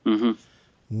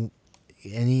 Mm-hmm.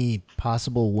 Any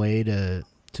possible way to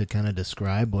kind of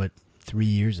describe what 3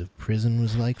 years of prison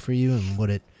was like for you,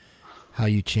 and how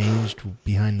you changed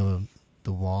behind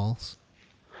the walls?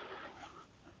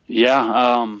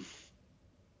 Yeah.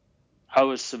 I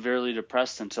was severely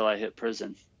depressed until I hit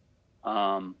prison,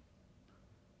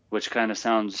 which kind of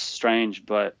sounds strange,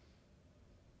 but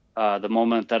the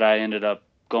moment that I ended up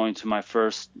going to my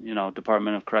first,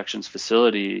 Department of Corrections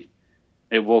facility,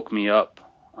 it woke me up,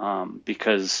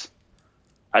 because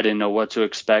I didn't know what to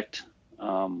expect,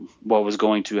 what was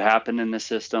going to happen in the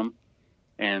system,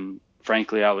 and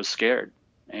frankly, I was scared.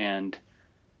 And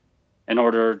in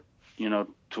order,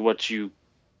 to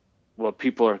what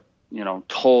people are,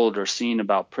 told or seen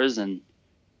about prison,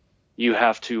 you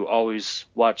have to always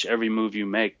watch every move you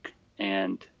make.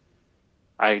 And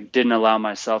I didn't allow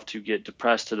myself to get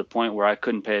depressed to the point where I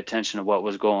couldn't pay attention to what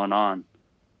was going on.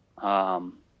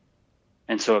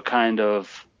 And so it kind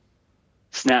of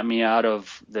snapped me out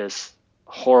of this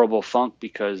horrible funk,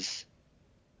 because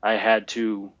I had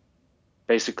to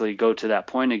basically go to that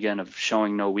point again of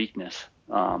showing no weakness.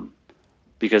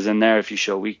 Because in there, if you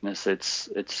show weakness,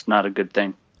 it's not a good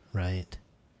thing. Right.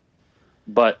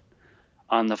 But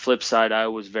on the flip side, I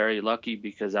was very lucky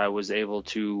because I was able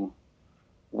to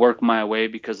work my way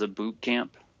because of boot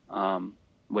camp,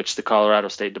 which the Colorado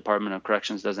State Department of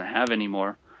Corrections doesn't have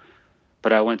anymore.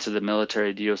 But I went to the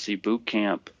military DOC boot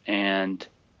camp, and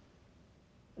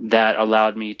that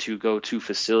allowed me to go to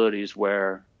facilities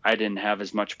where I didn't have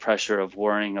as much pressure of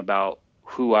worrying about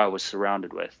who I was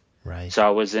surrounded with. Right. So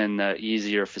I was in the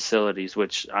easier facilities,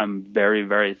 which I'm very,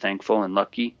 very thankful and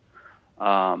lucky,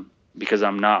 because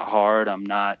I'm not hard. I'm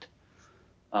not,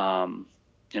 I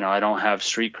don't have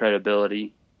street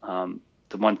credibility.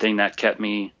 The one thing that kept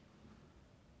me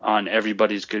on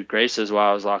everybody's good graces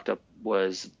while I was locked up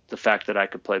was the fact that I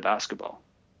could play basketball.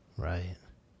 Right.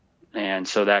 And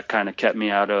so that kind of kept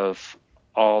me out of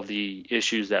all the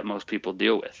issues that most people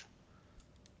deal with.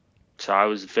 So I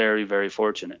was very, very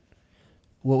fortunate.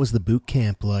 What was the boot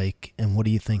camp like, and what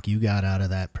do you think you got out of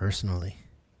that personally?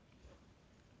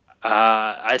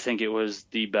 I think it was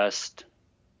the best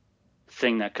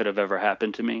thing that could have ever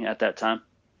happened to me at that time.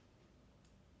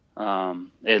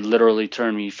 It literally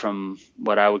turned me from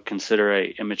what I would consider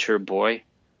a immature boy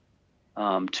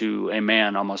to a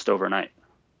man almost overnight.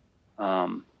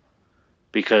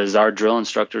 Because our drill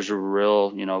instructors were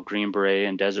real, Green Beret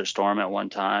and Desert Storm at one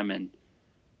time,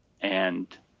 and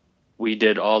we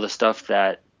did all the stuff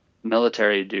that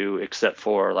military do except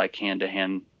for like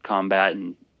hand-to-hand combat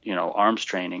and arms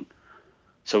training.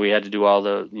 So we had to do all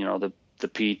the the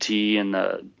PT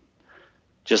and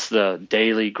just the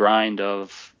daily grind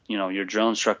of your drill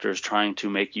instructors trying to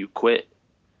make you quit,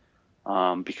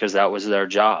 because that was their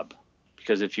job.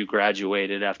 Because if you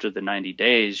graduated after the 90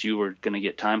 days, you were going to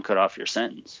get time cut off your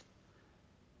sentence.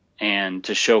 And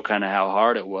to show kind of how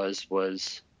hard it was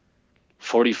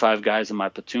 45 guys in my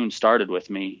platoon started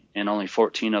with me, and only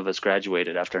 14 of us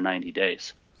graduated after 90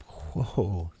 days.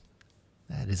 Whoa,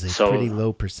 that is a pretty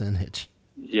low percentage.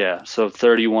 Yeah, so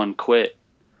 31 quit,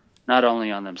 not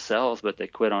only on themselves, but they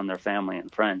quit on their family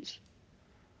and friends.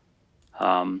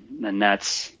 And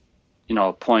that's,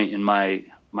 a point in my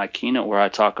keynote where I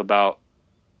talk about,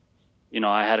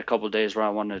 I had a couple of days where I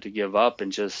wanted to give up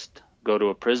and just go to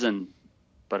a prison,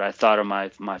 but I thought of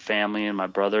my family and my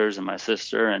brothers and my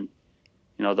sister, and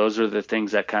those are the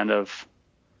things that kind of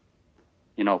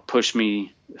pushed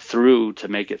me through to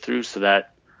make it through, so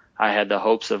that I had the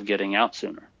hopes of getting out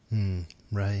sooner.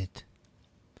 Right.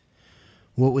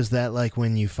 What was that like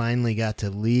when you finally got to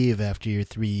leave after your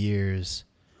 3 years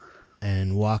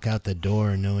and walk out the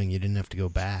door knowing you didn't have to go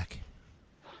back?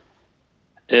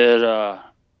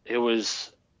 It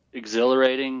was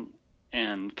exhilarating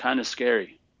and kind of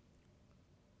scary,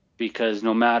 because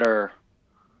no matter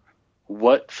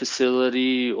what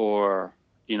facility or,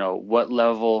 what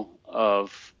level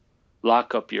of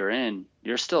lockup you're in,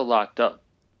 you're still locked up.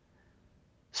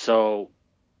 So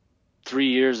 3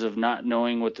 years of not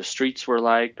knowing what the streets were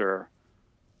like, or,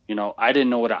 I didn't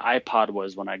know what an iPod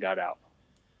was when I got out.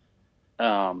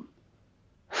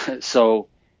 So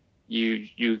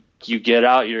you get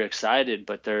out, you're excited,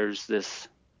 but there's this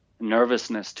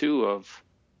nervousness too of,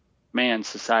 man,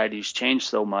 society's changed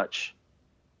so much.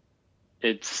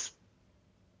 It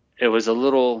was a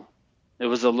little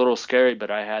scary, but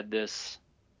I had this,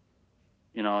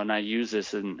 and I use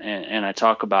this and I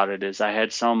talk about it, is I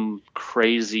had some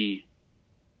crazy,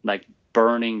 like,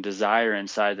 burning desire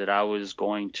inside that I was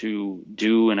going to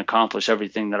do and accomplish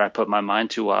everything that I put my mind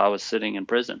to while I was sitting in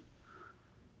prison.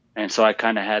 And so I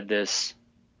kind of had this,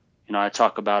 I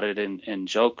talk about it in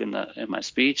joke in my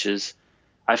speech, is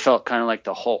I felt kind of like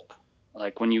the Hulk.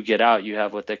 Like when you get out, you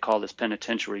have what they call this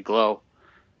penitentiary glow.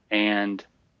 And,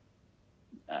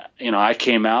 I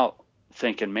came out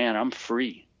thinking, man, I'm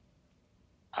free.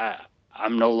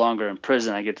 I'm no longer in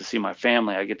prison. I get to see my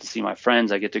family. I get to see my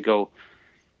friends. I get to go,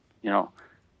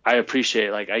 I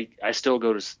appreciate, like, I still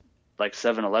go to like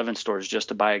 7-Eleven stores just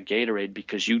to buy a Gatorade,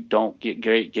 because you don't get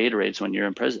great Gatorades when you're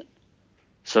in prison.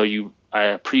 So I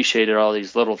appreciated all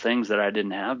these little things that I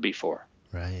didn't have before.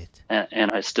 Right.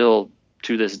 And I still,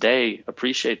 to this day,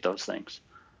 appreciate those things.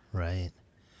 Right.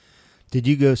 Did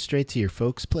you go straight to your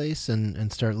folks' place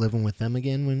and start living with them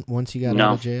again once you got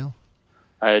out of jail?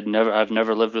 I've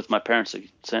never lived with my parents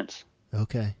since.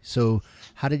 Okay. So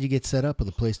how did you get set up with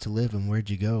a place to live, and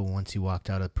where'd you go once you walked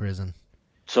out of prison?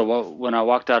 So when I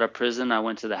walked out of prison, I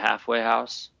went to the halfway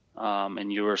house,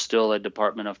 and you were still a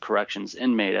Department of Corrections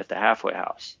inmate at the halfway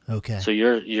house. Okay. So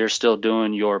you're still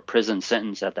doing your prison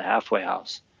sentence at the halfway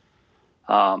house.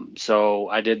 So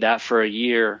I did that for a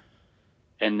year,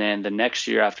 And then the next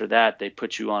year after that, they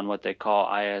put you on what they call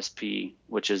ISP,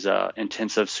 which is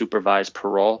intensive supervised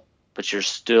parole, but you're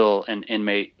still an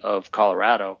inmate of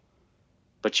Colorado,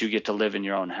 but you get to live in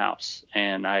your own house.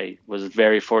 And I was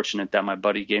very fortunate that my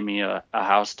buddy gave me a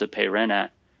house to pay rent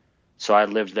at. So I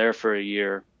lived there for a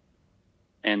year.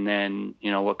 And then,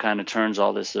 what kind of turns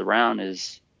all this around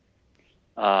is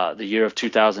the year of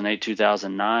 2008,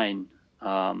 2009,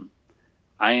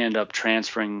 I ended up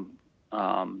transferring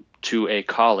to a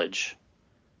college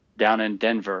down in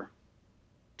Denver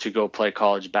to go play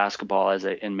college basketball as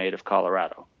an inmate of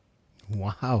Colorado.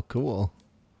 Wow, cool.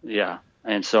 Yeah.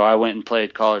 And so I went and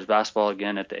played college basketball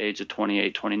again at the age of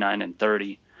 28, 29, and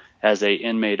 30 as a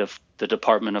inmate of the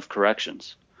Department of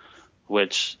Corrections,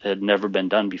 which had never been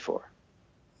done before.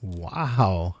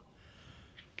 Wow.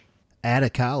 At a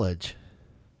college?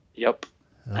 Yep.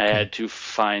 Okay. I had to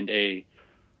find a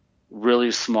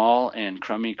really small and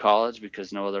crummy college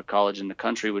because no other college in the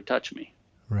country would touch me.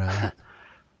 Right.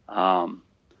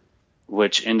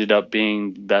 Which ended up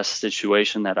being the best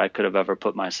situation that I could have ever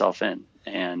put myself in.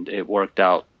 And it worked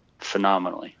out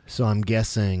phenomenally. So I'm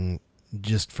guessing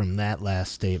just from that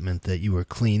last statement that you were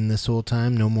clean this whole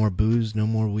time? No more booze, no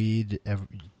more weed,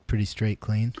 pretty straight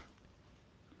clean?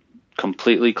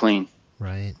 Completely clean.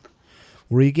 Right.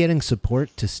 Were you getting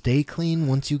support to stay clean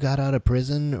once you got out of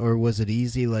prison, or was it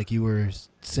easy, like you were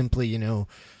simply,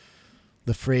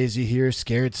 the phrase you hear,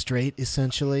 scared straight,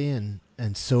 essentially, and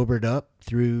sobered up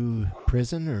through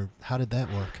prison, or how did that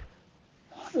work?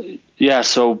 Yeah,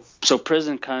 so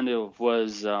prison kind of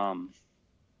was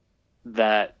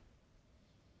that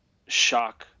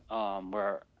shock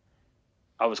where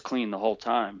I was clean the whole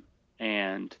time,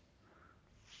 and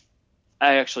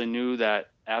I actually knew that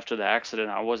after the accident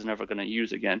I wasn't ever going to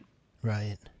use again.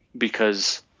 Right.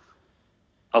 Because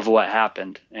of what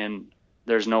happened, and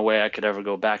there's no way I could ever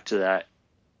go back to that,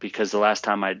 because the last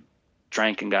time I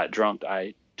drank and got drunk,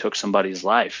 I took somebody's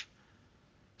life.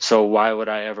 So why would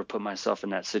I ever put myself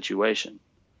in that situation?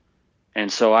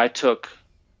 And so I took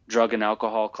drug and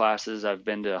alcohol classes. I've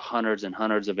been to hundreds and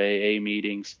hundreds of AA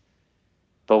meetings.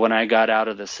 But when I got out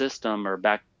of the system, or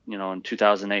back, in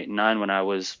 2008 and 9, when I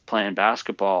was playing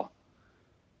basketball,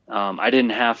 I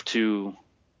didn't have to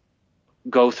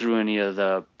go through any of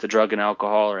the drug and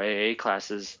alcohol or AA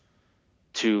classes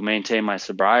to maintain my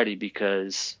sobriety,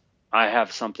 because I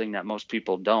have something that most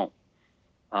people don't,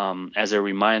 as a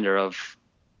reminder of,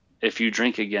 if you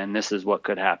drink again, this is what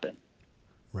could happen.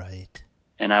 Right.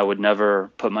 And I would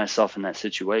never put myself in that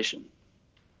situation.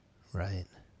 Right.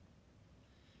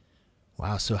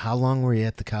 Wow. So how long were you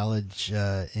at the college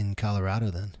in Colorado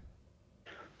then?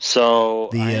 So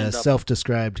the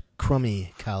self-described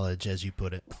crummy college, as you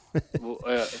put it.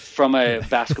 From a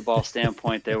basketball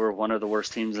standpoint, they were one of the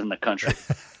worst teams in the country.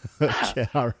 Okay,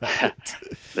 all right.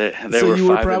 they so were you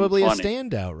were probably a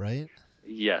standout, right?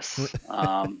 Yes,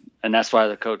 and that's why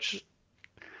the coach,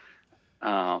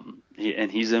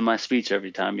 he's in my speech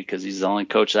every time, because he's the only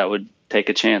coach that would take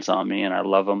a chance on me, and I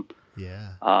love him.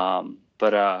 Yeah.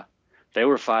 But they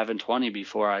were 5-20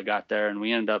 before I got there, and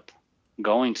we ended up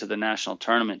going to the national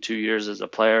tournament 2 years as a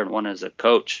player and 1 as a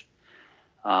coach.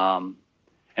 And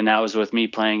that was with me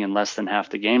playing in less than half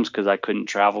the games, because I couldn't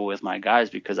travel with my guys,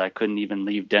 because I couldn't even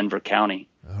leave Denver County.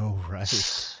 Oh, right.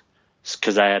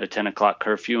 Because I had a 10 o'clock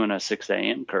curfew and a 6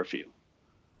 a.m. curfew.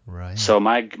 Right. So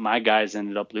my guys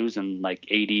ended up losing like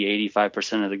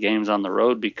 85% of the games on the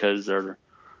road, because their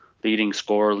leading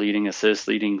scorer, leading assist,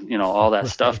 leading, all that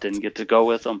stuff didn't get to go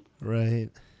with them. Right.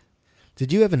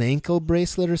 Did you have an ankle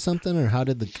bracelet or something, or how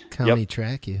did the county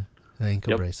track you? An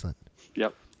ankle bracelet.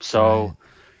 Yep. So,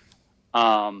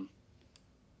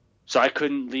 so I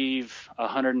couldn't leave a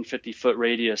 150-foot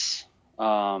radius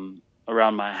around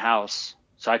my house.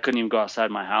 So I couldn't even go outside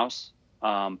my house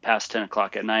past 10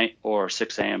 o'clock at night or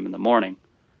 6 a.m. in the morning.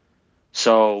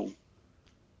 So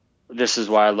this is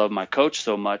why I love my coach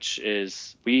so much,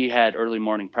 is we had early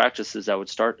morning practices that would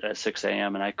start at 6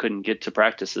 a.m. and I couldn't get to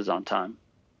practices on time.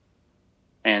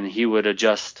 And he would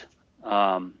adjust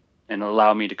and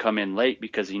allow me to come in late,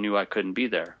 because he knew I couldn't be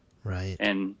there. Right.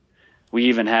 And we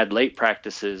even had late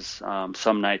practices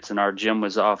some nights, and our gym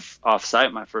was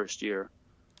off-site my first year.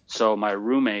 So my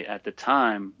roommate at the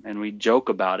time, and we joke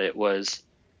about it, was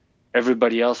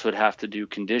everybody else would have to do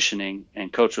conditioning,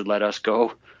 and coach would let us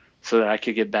go so that I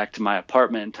could get back to my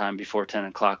apartment in time before 10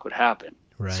 o'clock would happen.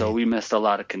 Right. So we missed a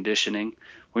lot of conditioning.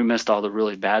 We missed all the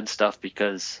really bad stuff,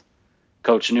 because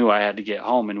coach knew I had to get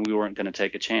home and we weren't going to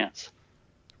take a chance.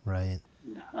 Right.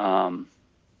 And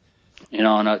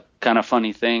a kind of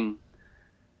funny thing,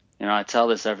 I tell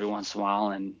this every once in a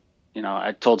while, and,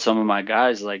 I told some of my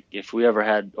guys, like, if we ever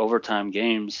had overtime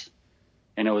games,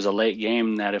 and it was a late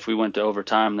game that if we went to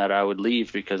overtime that I would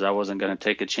leave because I wasn't going to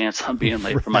take a chance on being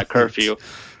late for my Right. curfew.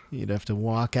 You'd have to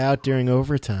walk out during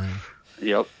overtime.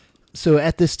 Yep. So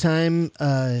at this time,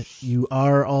 you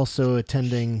are also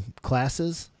attending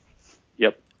classes?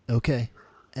 Yep. Okay.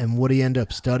 And what do you end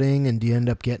up studying, and do you end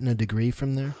up getting a degree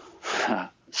from there?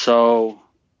 So,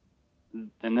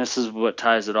 and this is what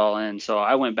ties it all in. So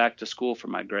I went back to school for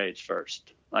my grades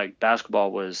first. Like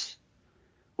basketball was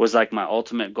like my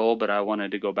ultimate goal, but I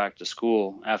wanted to go back to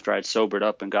school after I'd sobered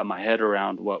up and got my head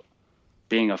around what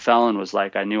being a felon was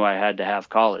like. I knew I had to have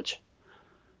college.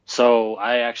 So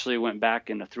I actually went back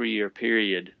in a 3-year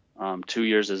period, 2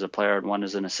 years as a player and one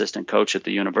as an assistant coach at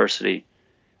the university.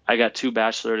 I got 2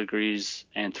 bachelor degrees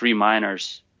and 3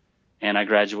 minors, and I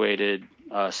graduated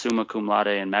summa cum laude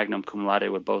and magna cum laude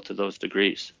with both of those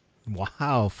degrees,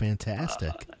 Wow,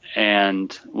 fantastic.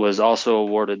 and was also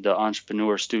awarded the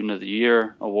Entrepreneur Student of the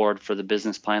Year award for the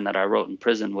business plan that I wrote in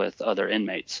prison with other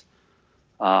inmates.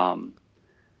 Um,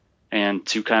 and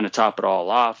to kind of top it all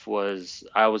off was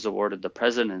I was awarded the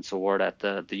President's Award at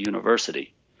the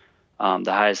university,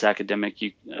 the highest academic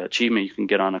achievement you can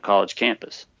get on a college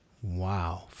campus.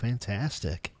 Wow,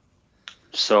 fantastic.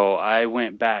 So I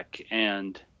went back,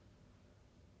 and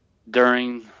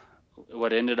during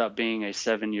what ended up being a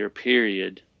 7-year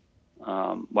period,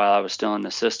 while I was still in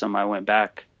the system, I went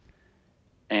back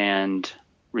and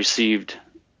received,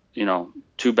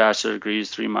 2 bachelor degrees,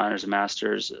 3 minors,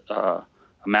 a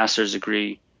master's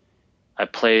degree. I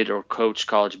played or coached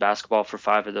college basketball for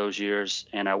 5 of those years,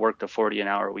 and I worked a 40 an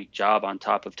hour a week job on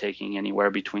top of taking anywhere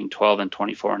between 12 and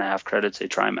 24 and a half credits a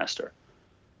trimester.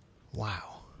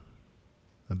 Wow,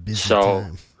 a busy So,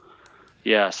 time.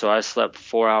 yeah, so I slept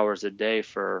 4 hours a day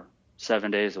for 7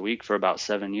 days a week for about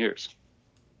 7 years.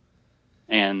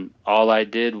 And all I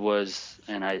did was,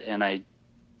 and I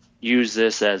use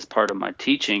this as part of my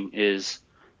teaching, is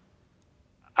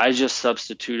I just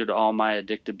substituted all my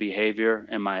addictive behavior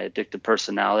and my addictive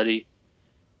personality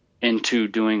into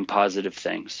doing positive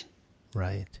things.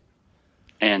 Right.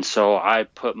 And so I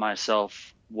put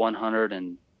myself 100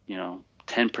 and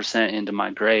 10% into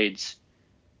my grades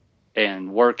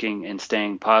and working and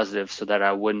staying positive so that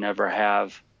I would never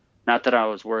have, not that I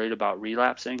was worried about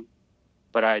relapsing,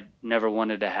 but I never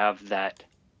wanted to have that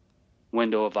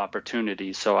window of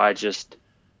opportunity. So I just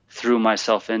threw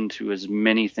myself into as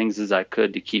many things as I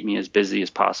could to keep me as busy as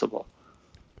possible.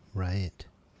 Right.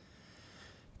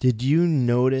 Did you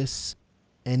notice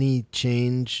any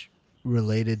change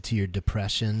related to your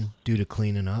depression due to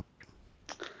cleaning up?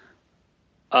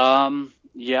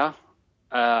 Yeah,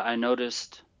 I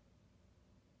noticed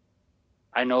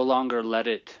I no longer let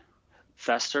it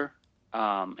fester,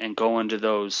 and go into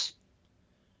those,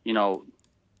 you know,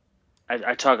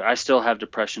 I still have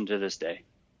depression to this day.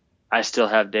 I still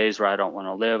have days where I don't want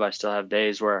to live. I still have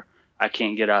days where I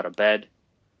can't get out of bed.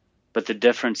 But the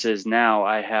difference is now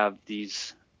I have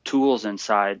these tools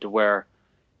inside to where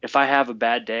if I have a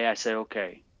bad day, I say,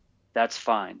 okay, that's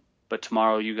fine. But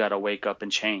tomorrow you got to wake up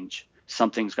and change.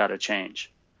 Something's got to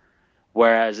change.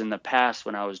 Whereas in the past,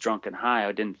 when I was drunk and high,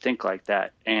 I didn't think like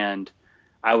that. And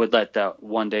I would let that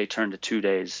one day turn to 2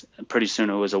 days. And pretty soon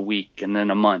it was a week and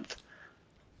then a month.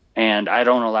 And I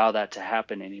don't allow that to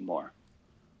happen anymore,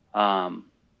 um,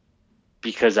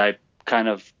 because I kind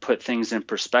of put things in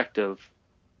perspective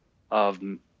of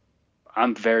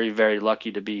I'm very, very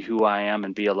lucky to be who I am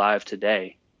and be alive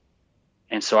today.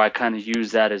 And so I kind of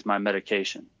use that as my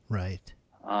medication. Right.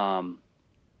 Um,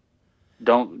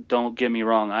 don't get me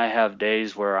wrong. I have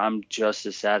days where I'm just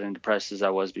as sad and depressed as I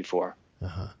was before.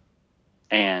 Uh-huh.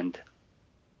 And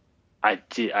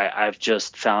I've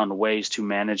just found ways to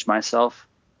manage myself,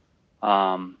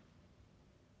 um,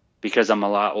 because I'm a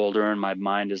lot older and my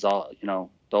mind is all, the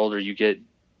older you get,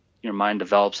 your mind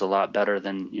develops a lot better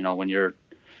than, when you're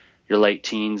your late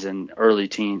teens and early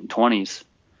 20s.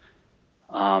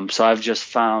 So I've just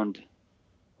found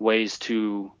ways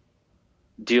to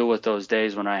deal with those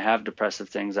days when I have depressive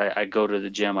things. I go to the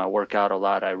gym, I work out a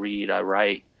lot, I read, I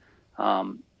write,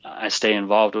 I stay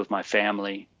involved with my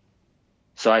family.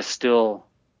 So I still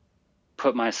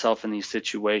put myself in these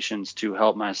situations to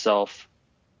help myself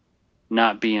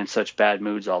not be in such bad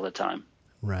moods all the time.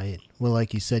 Right. Well,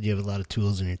 like you said, you have a lot of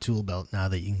tools in your tool belt now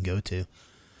that you can go to.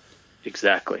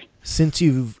 Exactly. Since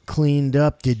you've cleaned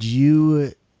up, have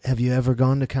you ever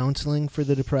gone to counseling for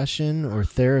the depression or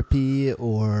therapy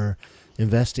or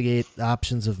investigate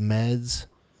options of meds?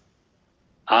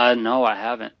 No, I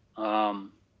haven't.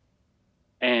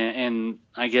 And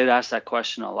I get asked that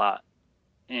question a lot.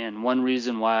 And one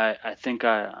reason why I think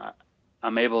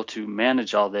I'm able to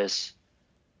manage all this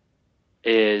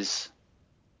is,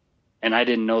 and I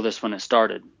didn't know this when it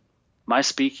started, my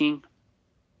speaking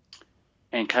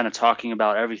and kind of talking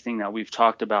about everything that we've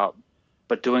talked about,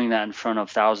 but doing that in front of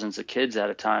thousands of kids at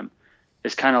a time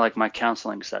is kind of like my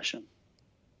counseling session.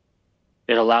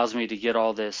 It allows me to get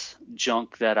all this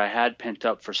junk that I had pent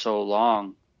up for so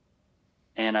long,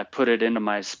 and I put it into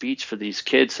my speech for these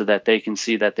kids so that they can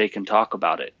see that they can talk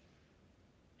about it.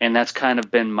 And that's kind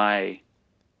of been my,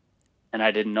 and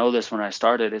I didn't know this when I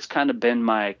started, it's kind of been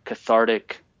my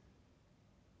cathartic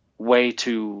way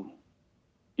to,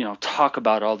 talk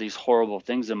about all these horrible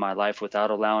things in my life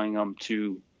without allowing them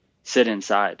to sit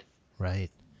inside. Right.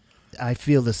 I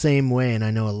feel the same way, and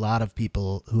I know a lot of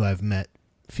people who I've met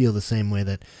feel the same way,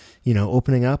 that,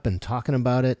 opening up and talking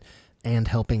about it and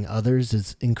helping others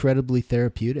is incredibly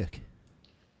therapeutic.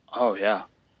 Oh, yeah.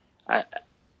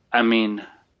 I mean,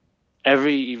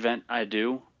 every event I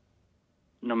do,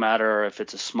 no matter if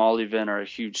it's a small event or a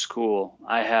huge school,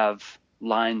 I have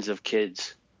lines of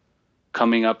kids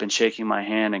coming up and shaking my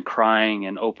hand and crying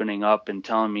and opening up and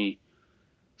telling me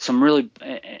some really,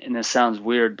 and this sounds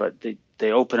weird, but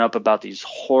they open up about these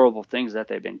horrible things that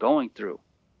they've been going through.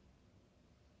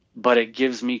 But it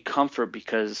gives me comfort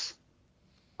because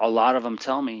a lot of them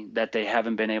tell me that they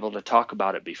haven't been able to talk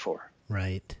about it before.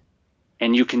 Right.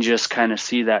 And you can just kind of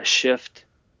see that shift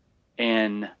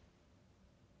in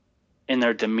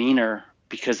their demeanor,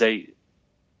 because they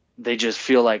just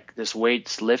feel like this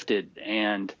weight's lifted.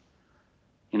 And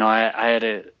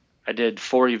I did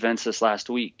 4 events this last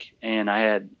week, and I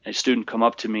had a student come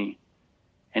up to me,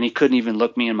 and he couldn't even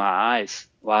look me in my eyes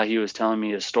while he was telling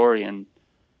me his story. And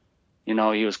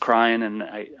he was crying, and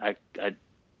I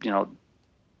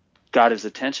got his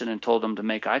attention and told him to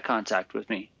make eye contact with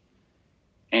me.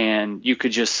 And you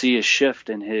could just see a shift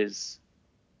in his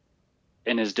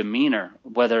demeanor,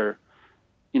 whether,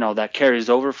 that carries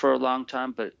over for a long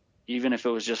time, but even if it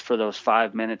was just for those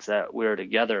 5 minutes that we were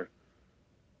together,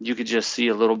 you could just see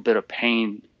a little bit of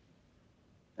pain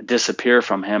disappear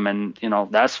from him. And,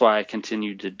 that's why I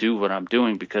continue to do what I'm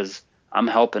doing, because I'm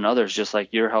helping others just like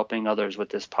you're helping others with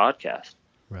this podcast.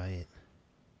 Right.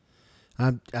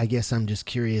 I guess I'm just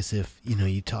curious if,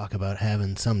 you talk about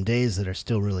having some days that are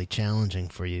still really challenging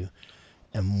for you,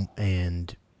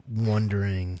 and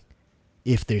wondering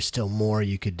if there's still more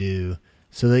you could do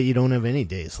so that you don't have any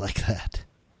days like that.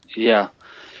 Yeah.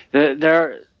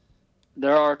 There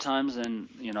are times, and,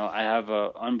 I have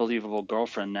a unbelievable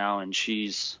girlfriend now, and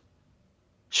she's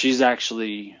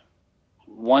actually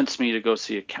wants me to go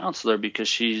see a counselor, because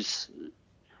she's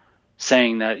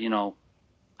saying that,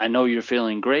 I know you're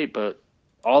feeling great, but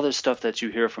all this stuff that you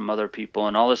hear from other people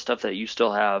and all this stuff that you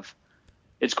still have,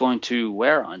 it's going to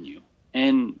wear on you.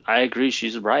 And I agree,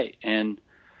 she's right. And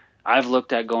I've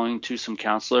looked at going to some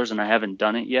counselors, and I haven't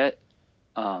done it yet,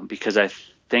 because I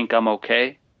think I'm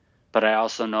okay. But I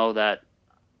also know that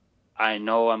I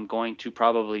know I'm going to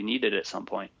probably need it at some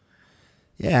point.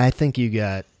 Yeah, I think you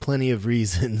got plenty of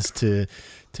reasons to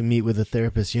meet with a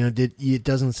therapist. It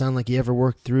doesn't sound like you ever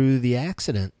worked through the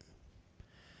accident.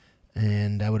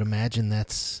 And I would imagine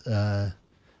that's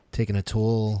taken a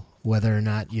toll, whether or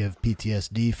not you have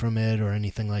PTSD from it or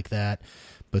anything like that.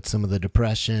 But some of the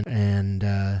depression, and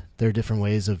there are different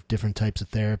ways of different types of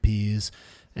therapies.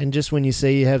 And just when you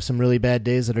say you have some really bad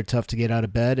days that are tough to get out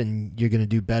of bed and you're going to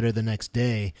do better the next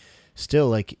day, still,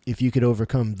 like, if you could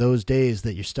overcome those days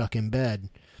that you're stuck in bed,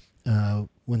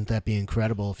 wouldn't that be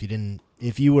incredible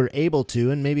if you were able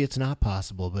to, and maybe it's not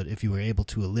possible, but if you were able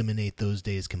to eliminate those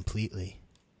days completely?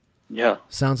 Yeah.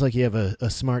 Sounds like you have a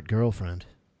smart girlfriend.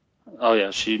 Oh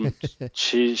yeah,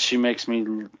 she makes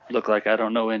me look like I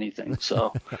don't know anything.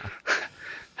 So,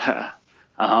 as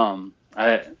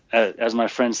my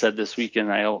friend said this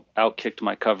weekend, I outkicked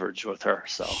my coverage with her.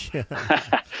 So,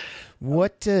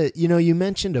 what you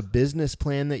mentioned a business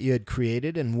plan that you had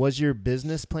created, and was your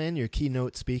business plan your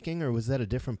keynote speaking, or was that a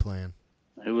different plan?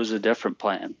 It was a different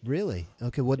plan. Really?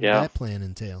 Okay. What did that plan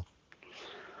entail?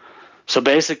 So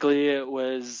basically, it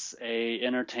was a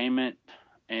entertainment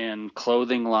and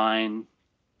clothing line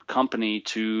company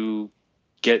to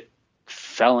get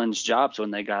felons jobs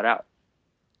when they got out.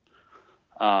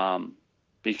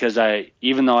 Because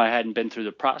even though I hadn't been through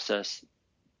the process,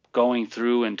 going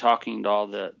through and talking to all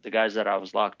the guys that I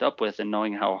was locked up with, and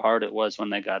knowing how hard it was when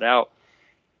they got out,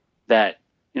 that,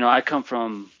 I come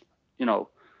from,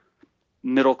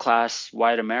 middle class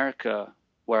white America,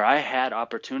 where I had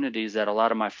opportunities that a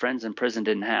lot of my friends in prison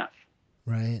didn't have.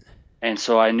 Right. And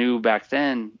so I knew back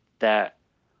then that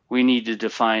we needed to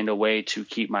find a way to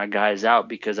keep my guys out,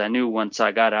 because I knew once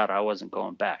I got out, I wasn't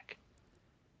going back.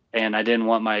 And I didn't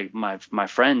want my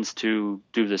friends to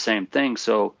do the same thing.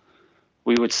 So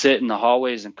we would sit in the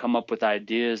hallways and come up with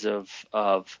ideas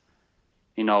of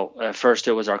At first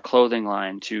it was our clothing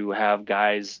line to have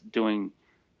guys doing,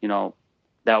 you know,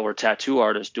 that were tattoo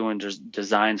artists doing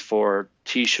designs for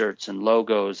T-shirts and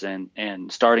logos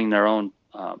and starting their own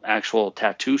actual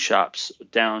tattoo shops,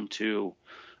 down to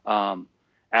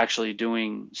actually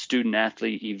doing student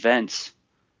athlete events,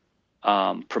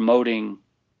 promoting,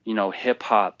 hip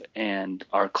hop and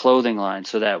our clothing line,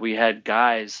 so that we had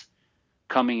guys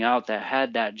coming out that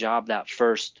had that job that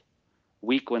first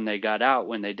week when they got out,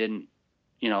 when they didn't,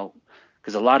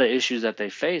 because a lot of issues that they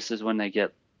face is when they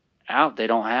get out, they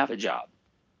don't have a job.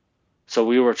 So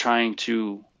we were trying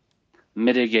to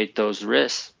mitigate those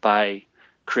risks by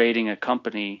creating a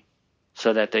company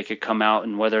so that they could come out,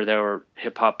 and whether they were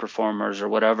hip hop performers or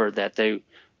whatever, that they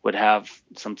would have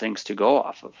some things to go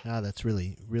off of. Ah, that's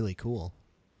really, really cool.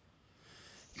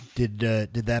 Did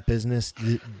that business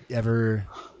ever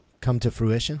come to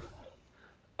fruition?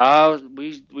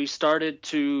 We started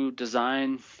to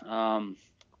design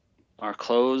our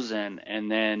clothes,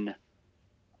 and then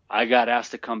I got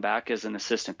asked to come back as an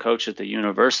assistant coach at the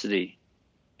university.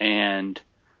 And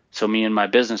so me and my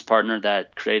business partner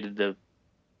that created the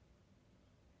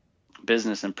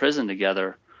business in prison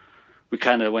together, we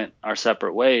kind of went our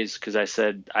separate ways, because I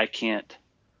said, I can't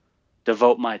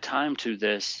devote my time to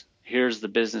this. Here's the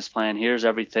business plan. Here's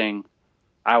everything.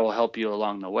 I will help you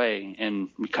along the way. And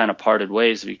we kind of parted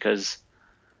ways, because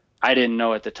I didn't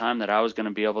know at the time that I was going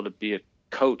to be able to be a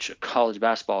coach, a college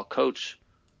basketball coach,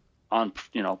 on,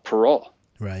 parole.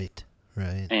 Right.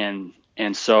 And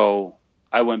so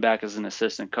I went back as an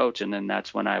assistant coach, and then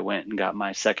that's when I went and got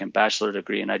my second bachelor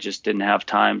degree, and I just didn't have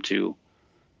time to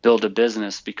build a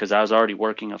business because I was already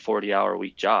working a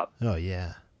 40-hour-a-week job. Oh,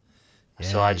 yeah.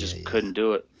 So I just couldn't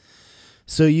do it.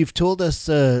 So you've told us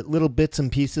little bits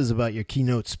and pieces about your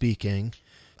keynote speaking.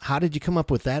 How did you come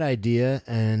up with that idea,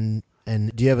 and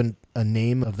do you have a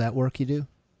name of that work you do?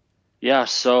 Yeah,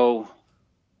 so,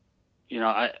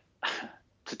 I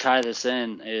to tie this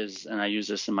in is, and I use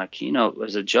this in my keynote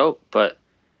as a joke, but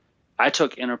I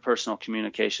took interpersonal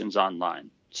communications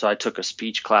online. So I took a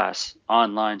speech class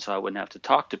online so I wouldn't have to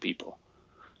talk to people,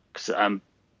 because I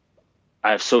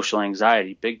have social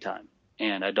anxiety big time,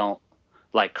 and I don't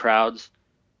like crowds.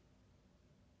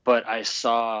 But I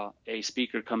saw a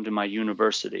speaker come to my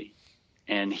university,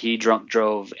 and he drunk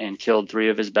drove and killed 3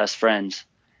 of his best friends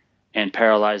and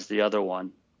paralyzed the other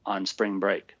one on spring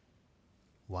break.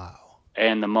 Wow.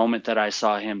 And the moment that I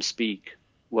saw him speak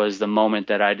was the moment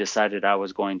that I decided I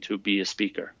was going to be a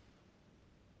speaker,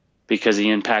 because he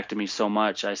impacted me so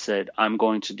much. I said, I'm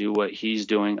going to do what he's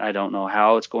doing. I don't know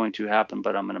how it's going to happen,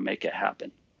 but I'm going to make it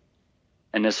happen.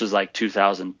 And this was like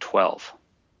 2012.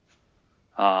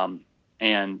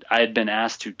 And I had been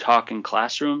asked to talk in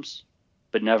classrooms,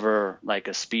 but never like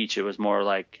a speech. It was more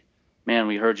like, man,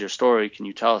 we heard your story. Can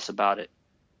you tell us about it?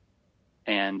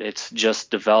 And it's just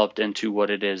developed into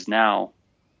what it is now,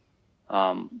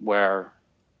 where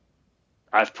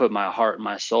I've put my heart and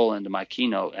my soul into my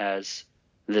keynote as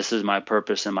this is my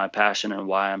purpose and my passion, and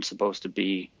why I'm supposed to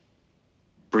be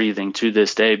breathing to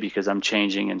this day, because I'm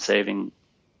changing and saving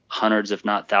hundreds, if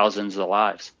not thousands, of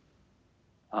lives.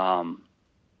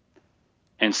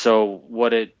 And so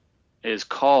what it is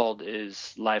called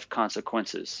is Life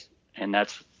Consequences, and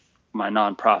that's my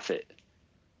nonprofit.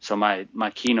 So my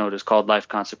keynote is called Life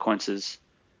Consequences,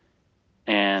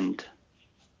 and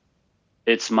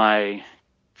it's my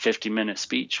 50-minute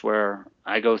speech where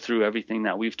I go through everything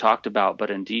that we've talked about,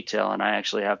 but in detail. And I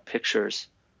actually have pictures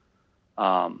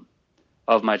of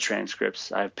my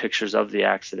transcripts. I have pictures of the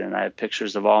accident. I have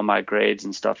pictures of all my grades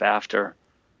and stuff after,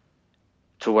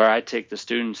 to where I take the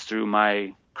students through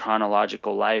my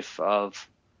chronological life of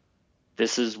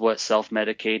this is what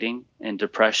self-medicating and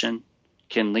depression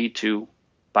can lead to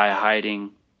by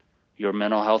hiding your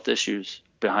mental health issues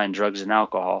behind drugs and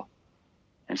alcohol.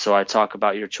 And so I talk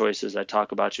about your choices, I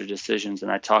talk about your decisions,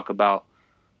 and I talk about,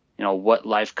 what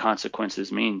life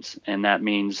consequences means. And that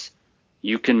means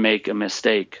you can make a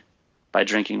mistake by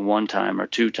drinking 1 time or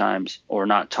 2 times or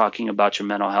not talking about your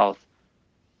mental health,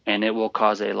 and it will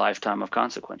cause a lifetime of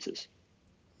consequences.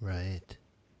 Right.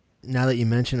 Now that you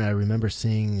mention it, I remember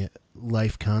seeing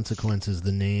Life Consequences,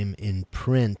 the name, in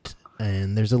print,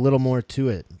 and there's a little more to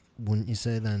it, wouldn't you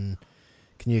say? Then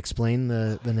can you explain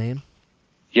the name?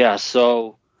 Yeah,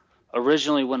 so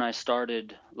originally when I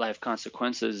started Life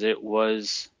Consequences, it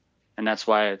was, and that's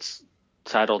why it's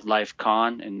titled Life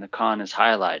Con, and the con is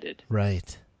highlighted.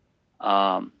 Right.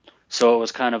 So it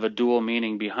was kind of a dual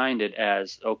meaning behind it,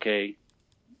 as, okay,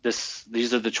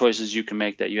 these are the choices you can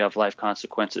make that you have life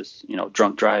consequences,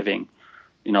 drunk driving,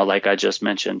 like I just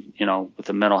mentioned, with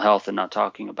the mental health and not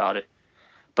talking about it.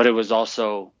 But it was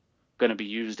also going to be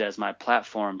used as my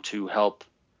platform to help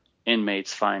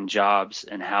inmates find jobs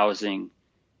and housing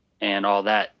and all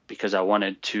that, because I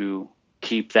wanted to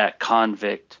keep that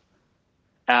convict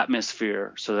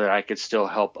atmosphere so that I could still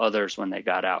help others when they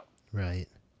got out. Right.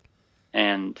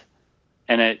 And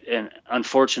and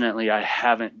unfortunately I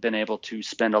haven't been able to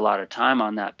spend a lot of time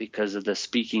on that because of the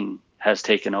speaking has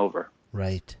taken over.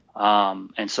 Right.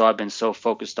 And so I've been so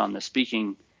focused on the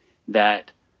speaking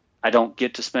that I don't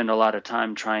get to spend a lot of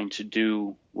time trying to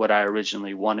do what I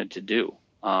originally wanted to do,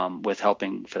 with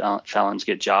helping felons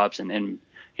get jobs and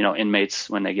inmates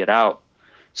when they get out.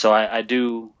 So I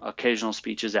do occasional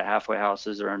speeches at halfway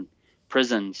houses or in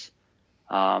prisons.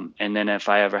 And then if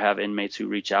I ever have inmates who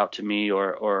reach out to me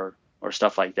or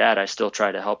stuff like that, I still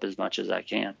try to help as much as I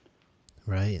can.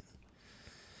 Right.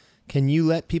 Can you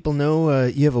let people know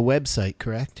you have a website,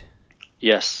 correct?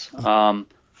 Yes. I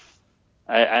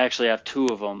actually have two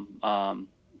of them.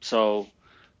 So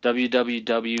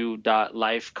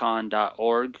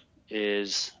www.lifecon.org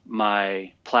is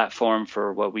my platform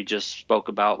for what we just spoke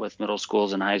about with middle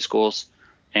schools and high schools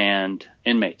and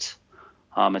inmates.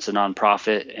 It's a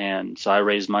nonprofit, and so I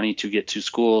raise money to get to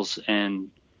schools and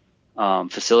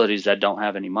facilities that don't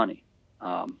have any money.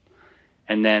 And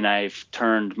then I've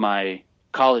turned my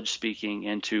college speaking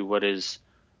into what is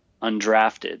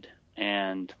undrafted,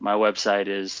 and my website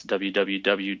is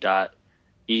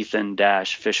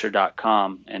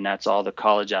www.ethan-fisher.com, and that's all the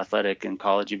college athletic and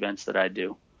college events that I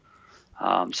do.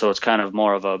 So it's kind of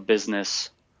more of a business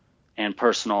and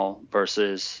personal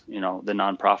versus, the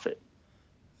nonprofit.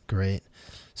 Great.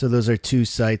 So those are two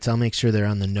sites. I'll make sure they're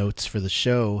on the notes for the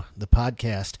show, the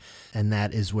podcast, and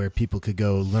that is where people could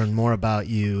go learn more about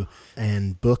you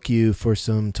and book you for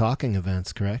some talking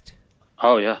events, correct?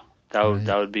 Oh yeah, that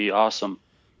would be awesome.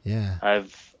 Yeah.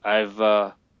 I've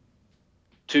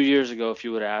 2 years ago, if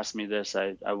you would have asked me this,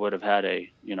 I would have had an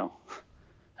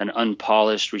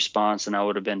unpolished response, and I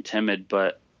would have been timid,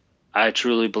 but I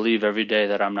truly believe every day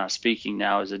that I'm not speaking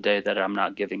now is a day that I'm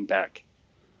not giving back.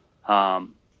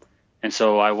 And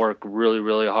so I work really,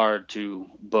 really hard to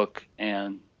book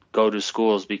and go to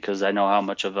schools because I know how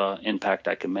much of an impact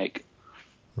I can make.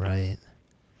 Right.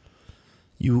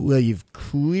 You've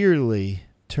clearly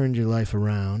turned your life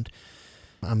around.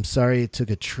 I'm sorry it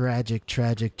took a tragic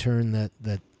turn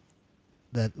that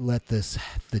let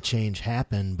the change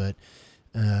happen, but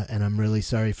and I'm really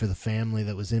sorry for the family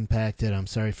that was impacted. I'm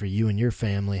sorry for you and your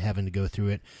family having to go through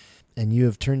it. And you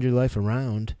have turned your life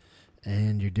around,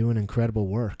 and you're doing incredible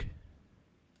work.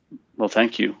 Well,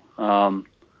 thank you.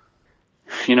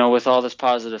 With all this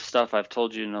positive stuff I've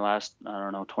told you in the last,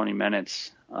 20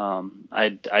 minutes,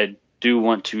 I do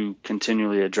want to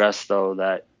continually address, though,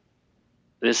 that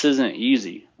this isn't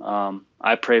easy.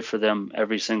 I pray for them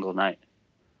every single night.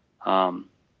 I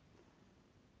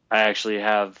actually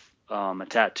have a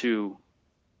tattoo.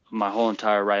 My whole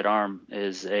entire right arm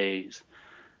is a,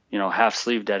 half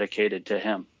sleeve dedicated to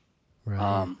him.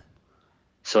 Right.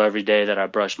 So every day that I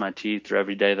brush my teeth or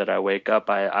every day that I wake up,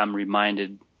 I'm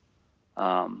reminded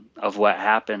of what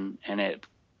happened, and it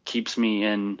keeps me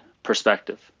in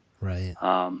perspective. Right.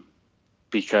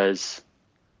 Because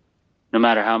no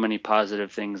matter how many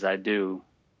positive things I do,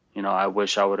 I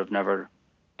wish I would have never,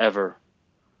 ever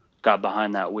got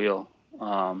behind that wheel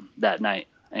that night.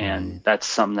 And Right. That's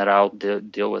something that I'll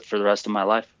deal with for the rest of my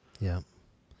life. Yeah.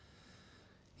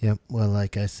 Yep. Well,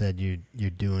 like I said, you're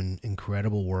doing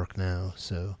incredible work now.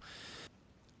 So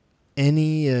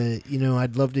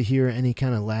I'd love to hear any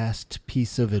kind of last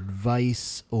piece of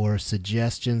advice or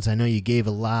suggestions. I know you gave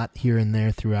a lot here and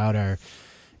there throughout our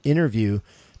interview,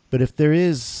 but if there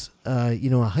is, a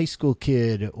high school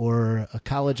kid or a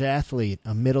college athlete,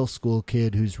 a middle school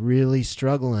kid who's really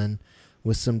struggling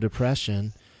with some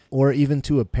depression, or even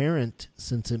to a parent,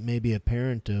 since it may be a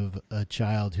parent of a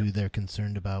child who they're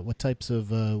concerned about, what types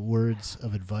of words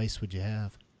of advice would you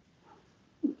have?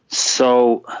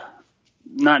 So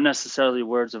not necessarily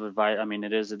words of advice. I mean,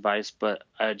 it is advice, but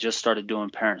I just started doing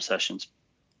parent sessions,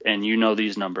 and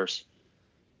these numbers.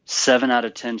 7 out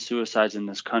of 10 suicides in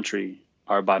this country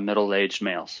are by middle-aged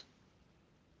males.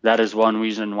 That is one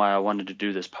reason why I wanted to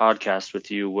do this podcast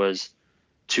with you, was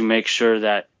to make sure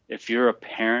that if you're a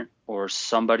parent or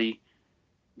somebody,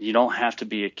 you don't have to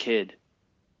be a kid.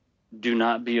 Do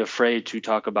not be afraid to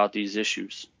talk about these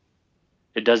issues.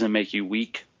 It doesn't make you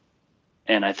weak.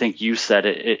 And I think you said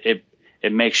it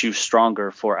makes you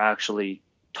stronger for actually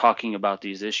talking about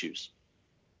these issues.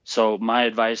 So my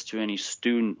advice to any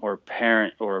student or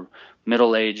parent or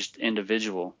middle-aged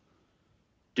individual,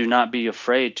 do not be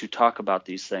afraid to talk about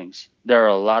these things. There are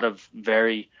a lot of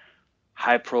very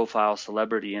high-profile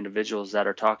celebrity individuals that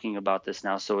are talking about this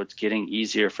now, so it's getting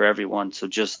easier for everyone. So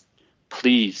just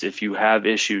please, if you have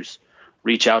issues,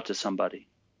 reach out to somebody.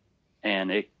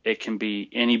 And it can be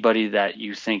anybody that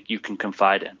you think you can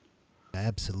confide in.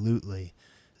 Absolutely.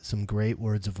 Some great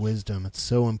words of wisdom. It's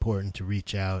so important to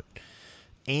reach out,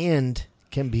 and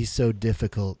can be so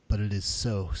difficult, but it is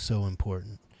so, so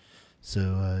important.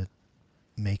 So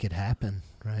make it happen,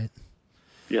 right?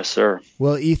 Yes, sir.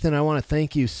 Well, Ethan, I want to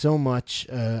thank you so much.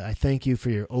 I thank you for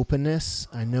your openness.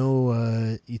 I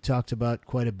know you talked about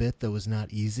quite a bit that was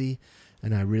not easy,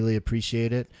 and I really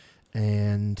appreciate it.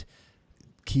 And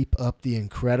keep up the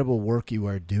incredible work you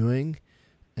are doing,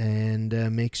 and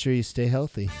make sure you stay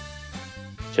healthy.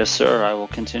 Yes, sir. I will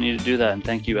continue to do that. And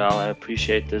thank you, Al. I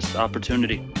appreciate this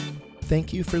opportunity.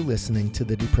 Thank you for listening to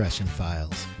the Depression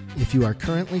Files. If you are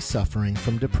currently suffering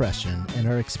from depression and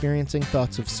are experiencing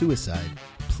thoughts of suicide,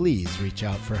 please reach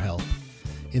out for help.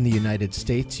 In the United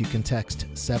States, you can text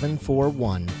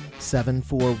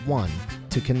 741-741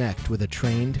 to connect with a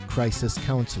trained crisis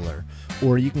counselor,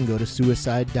 or you can go to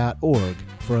suicide.org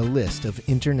for a list of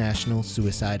international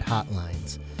suicide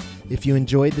hotlines. If you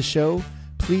enjoyed the show,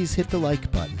 please hit the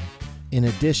like button. In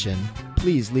addition,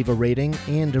 please leave a rating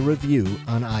and a review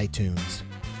on iTunes.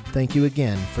 Thank you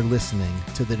again for listening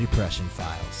to the Depression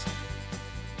Files.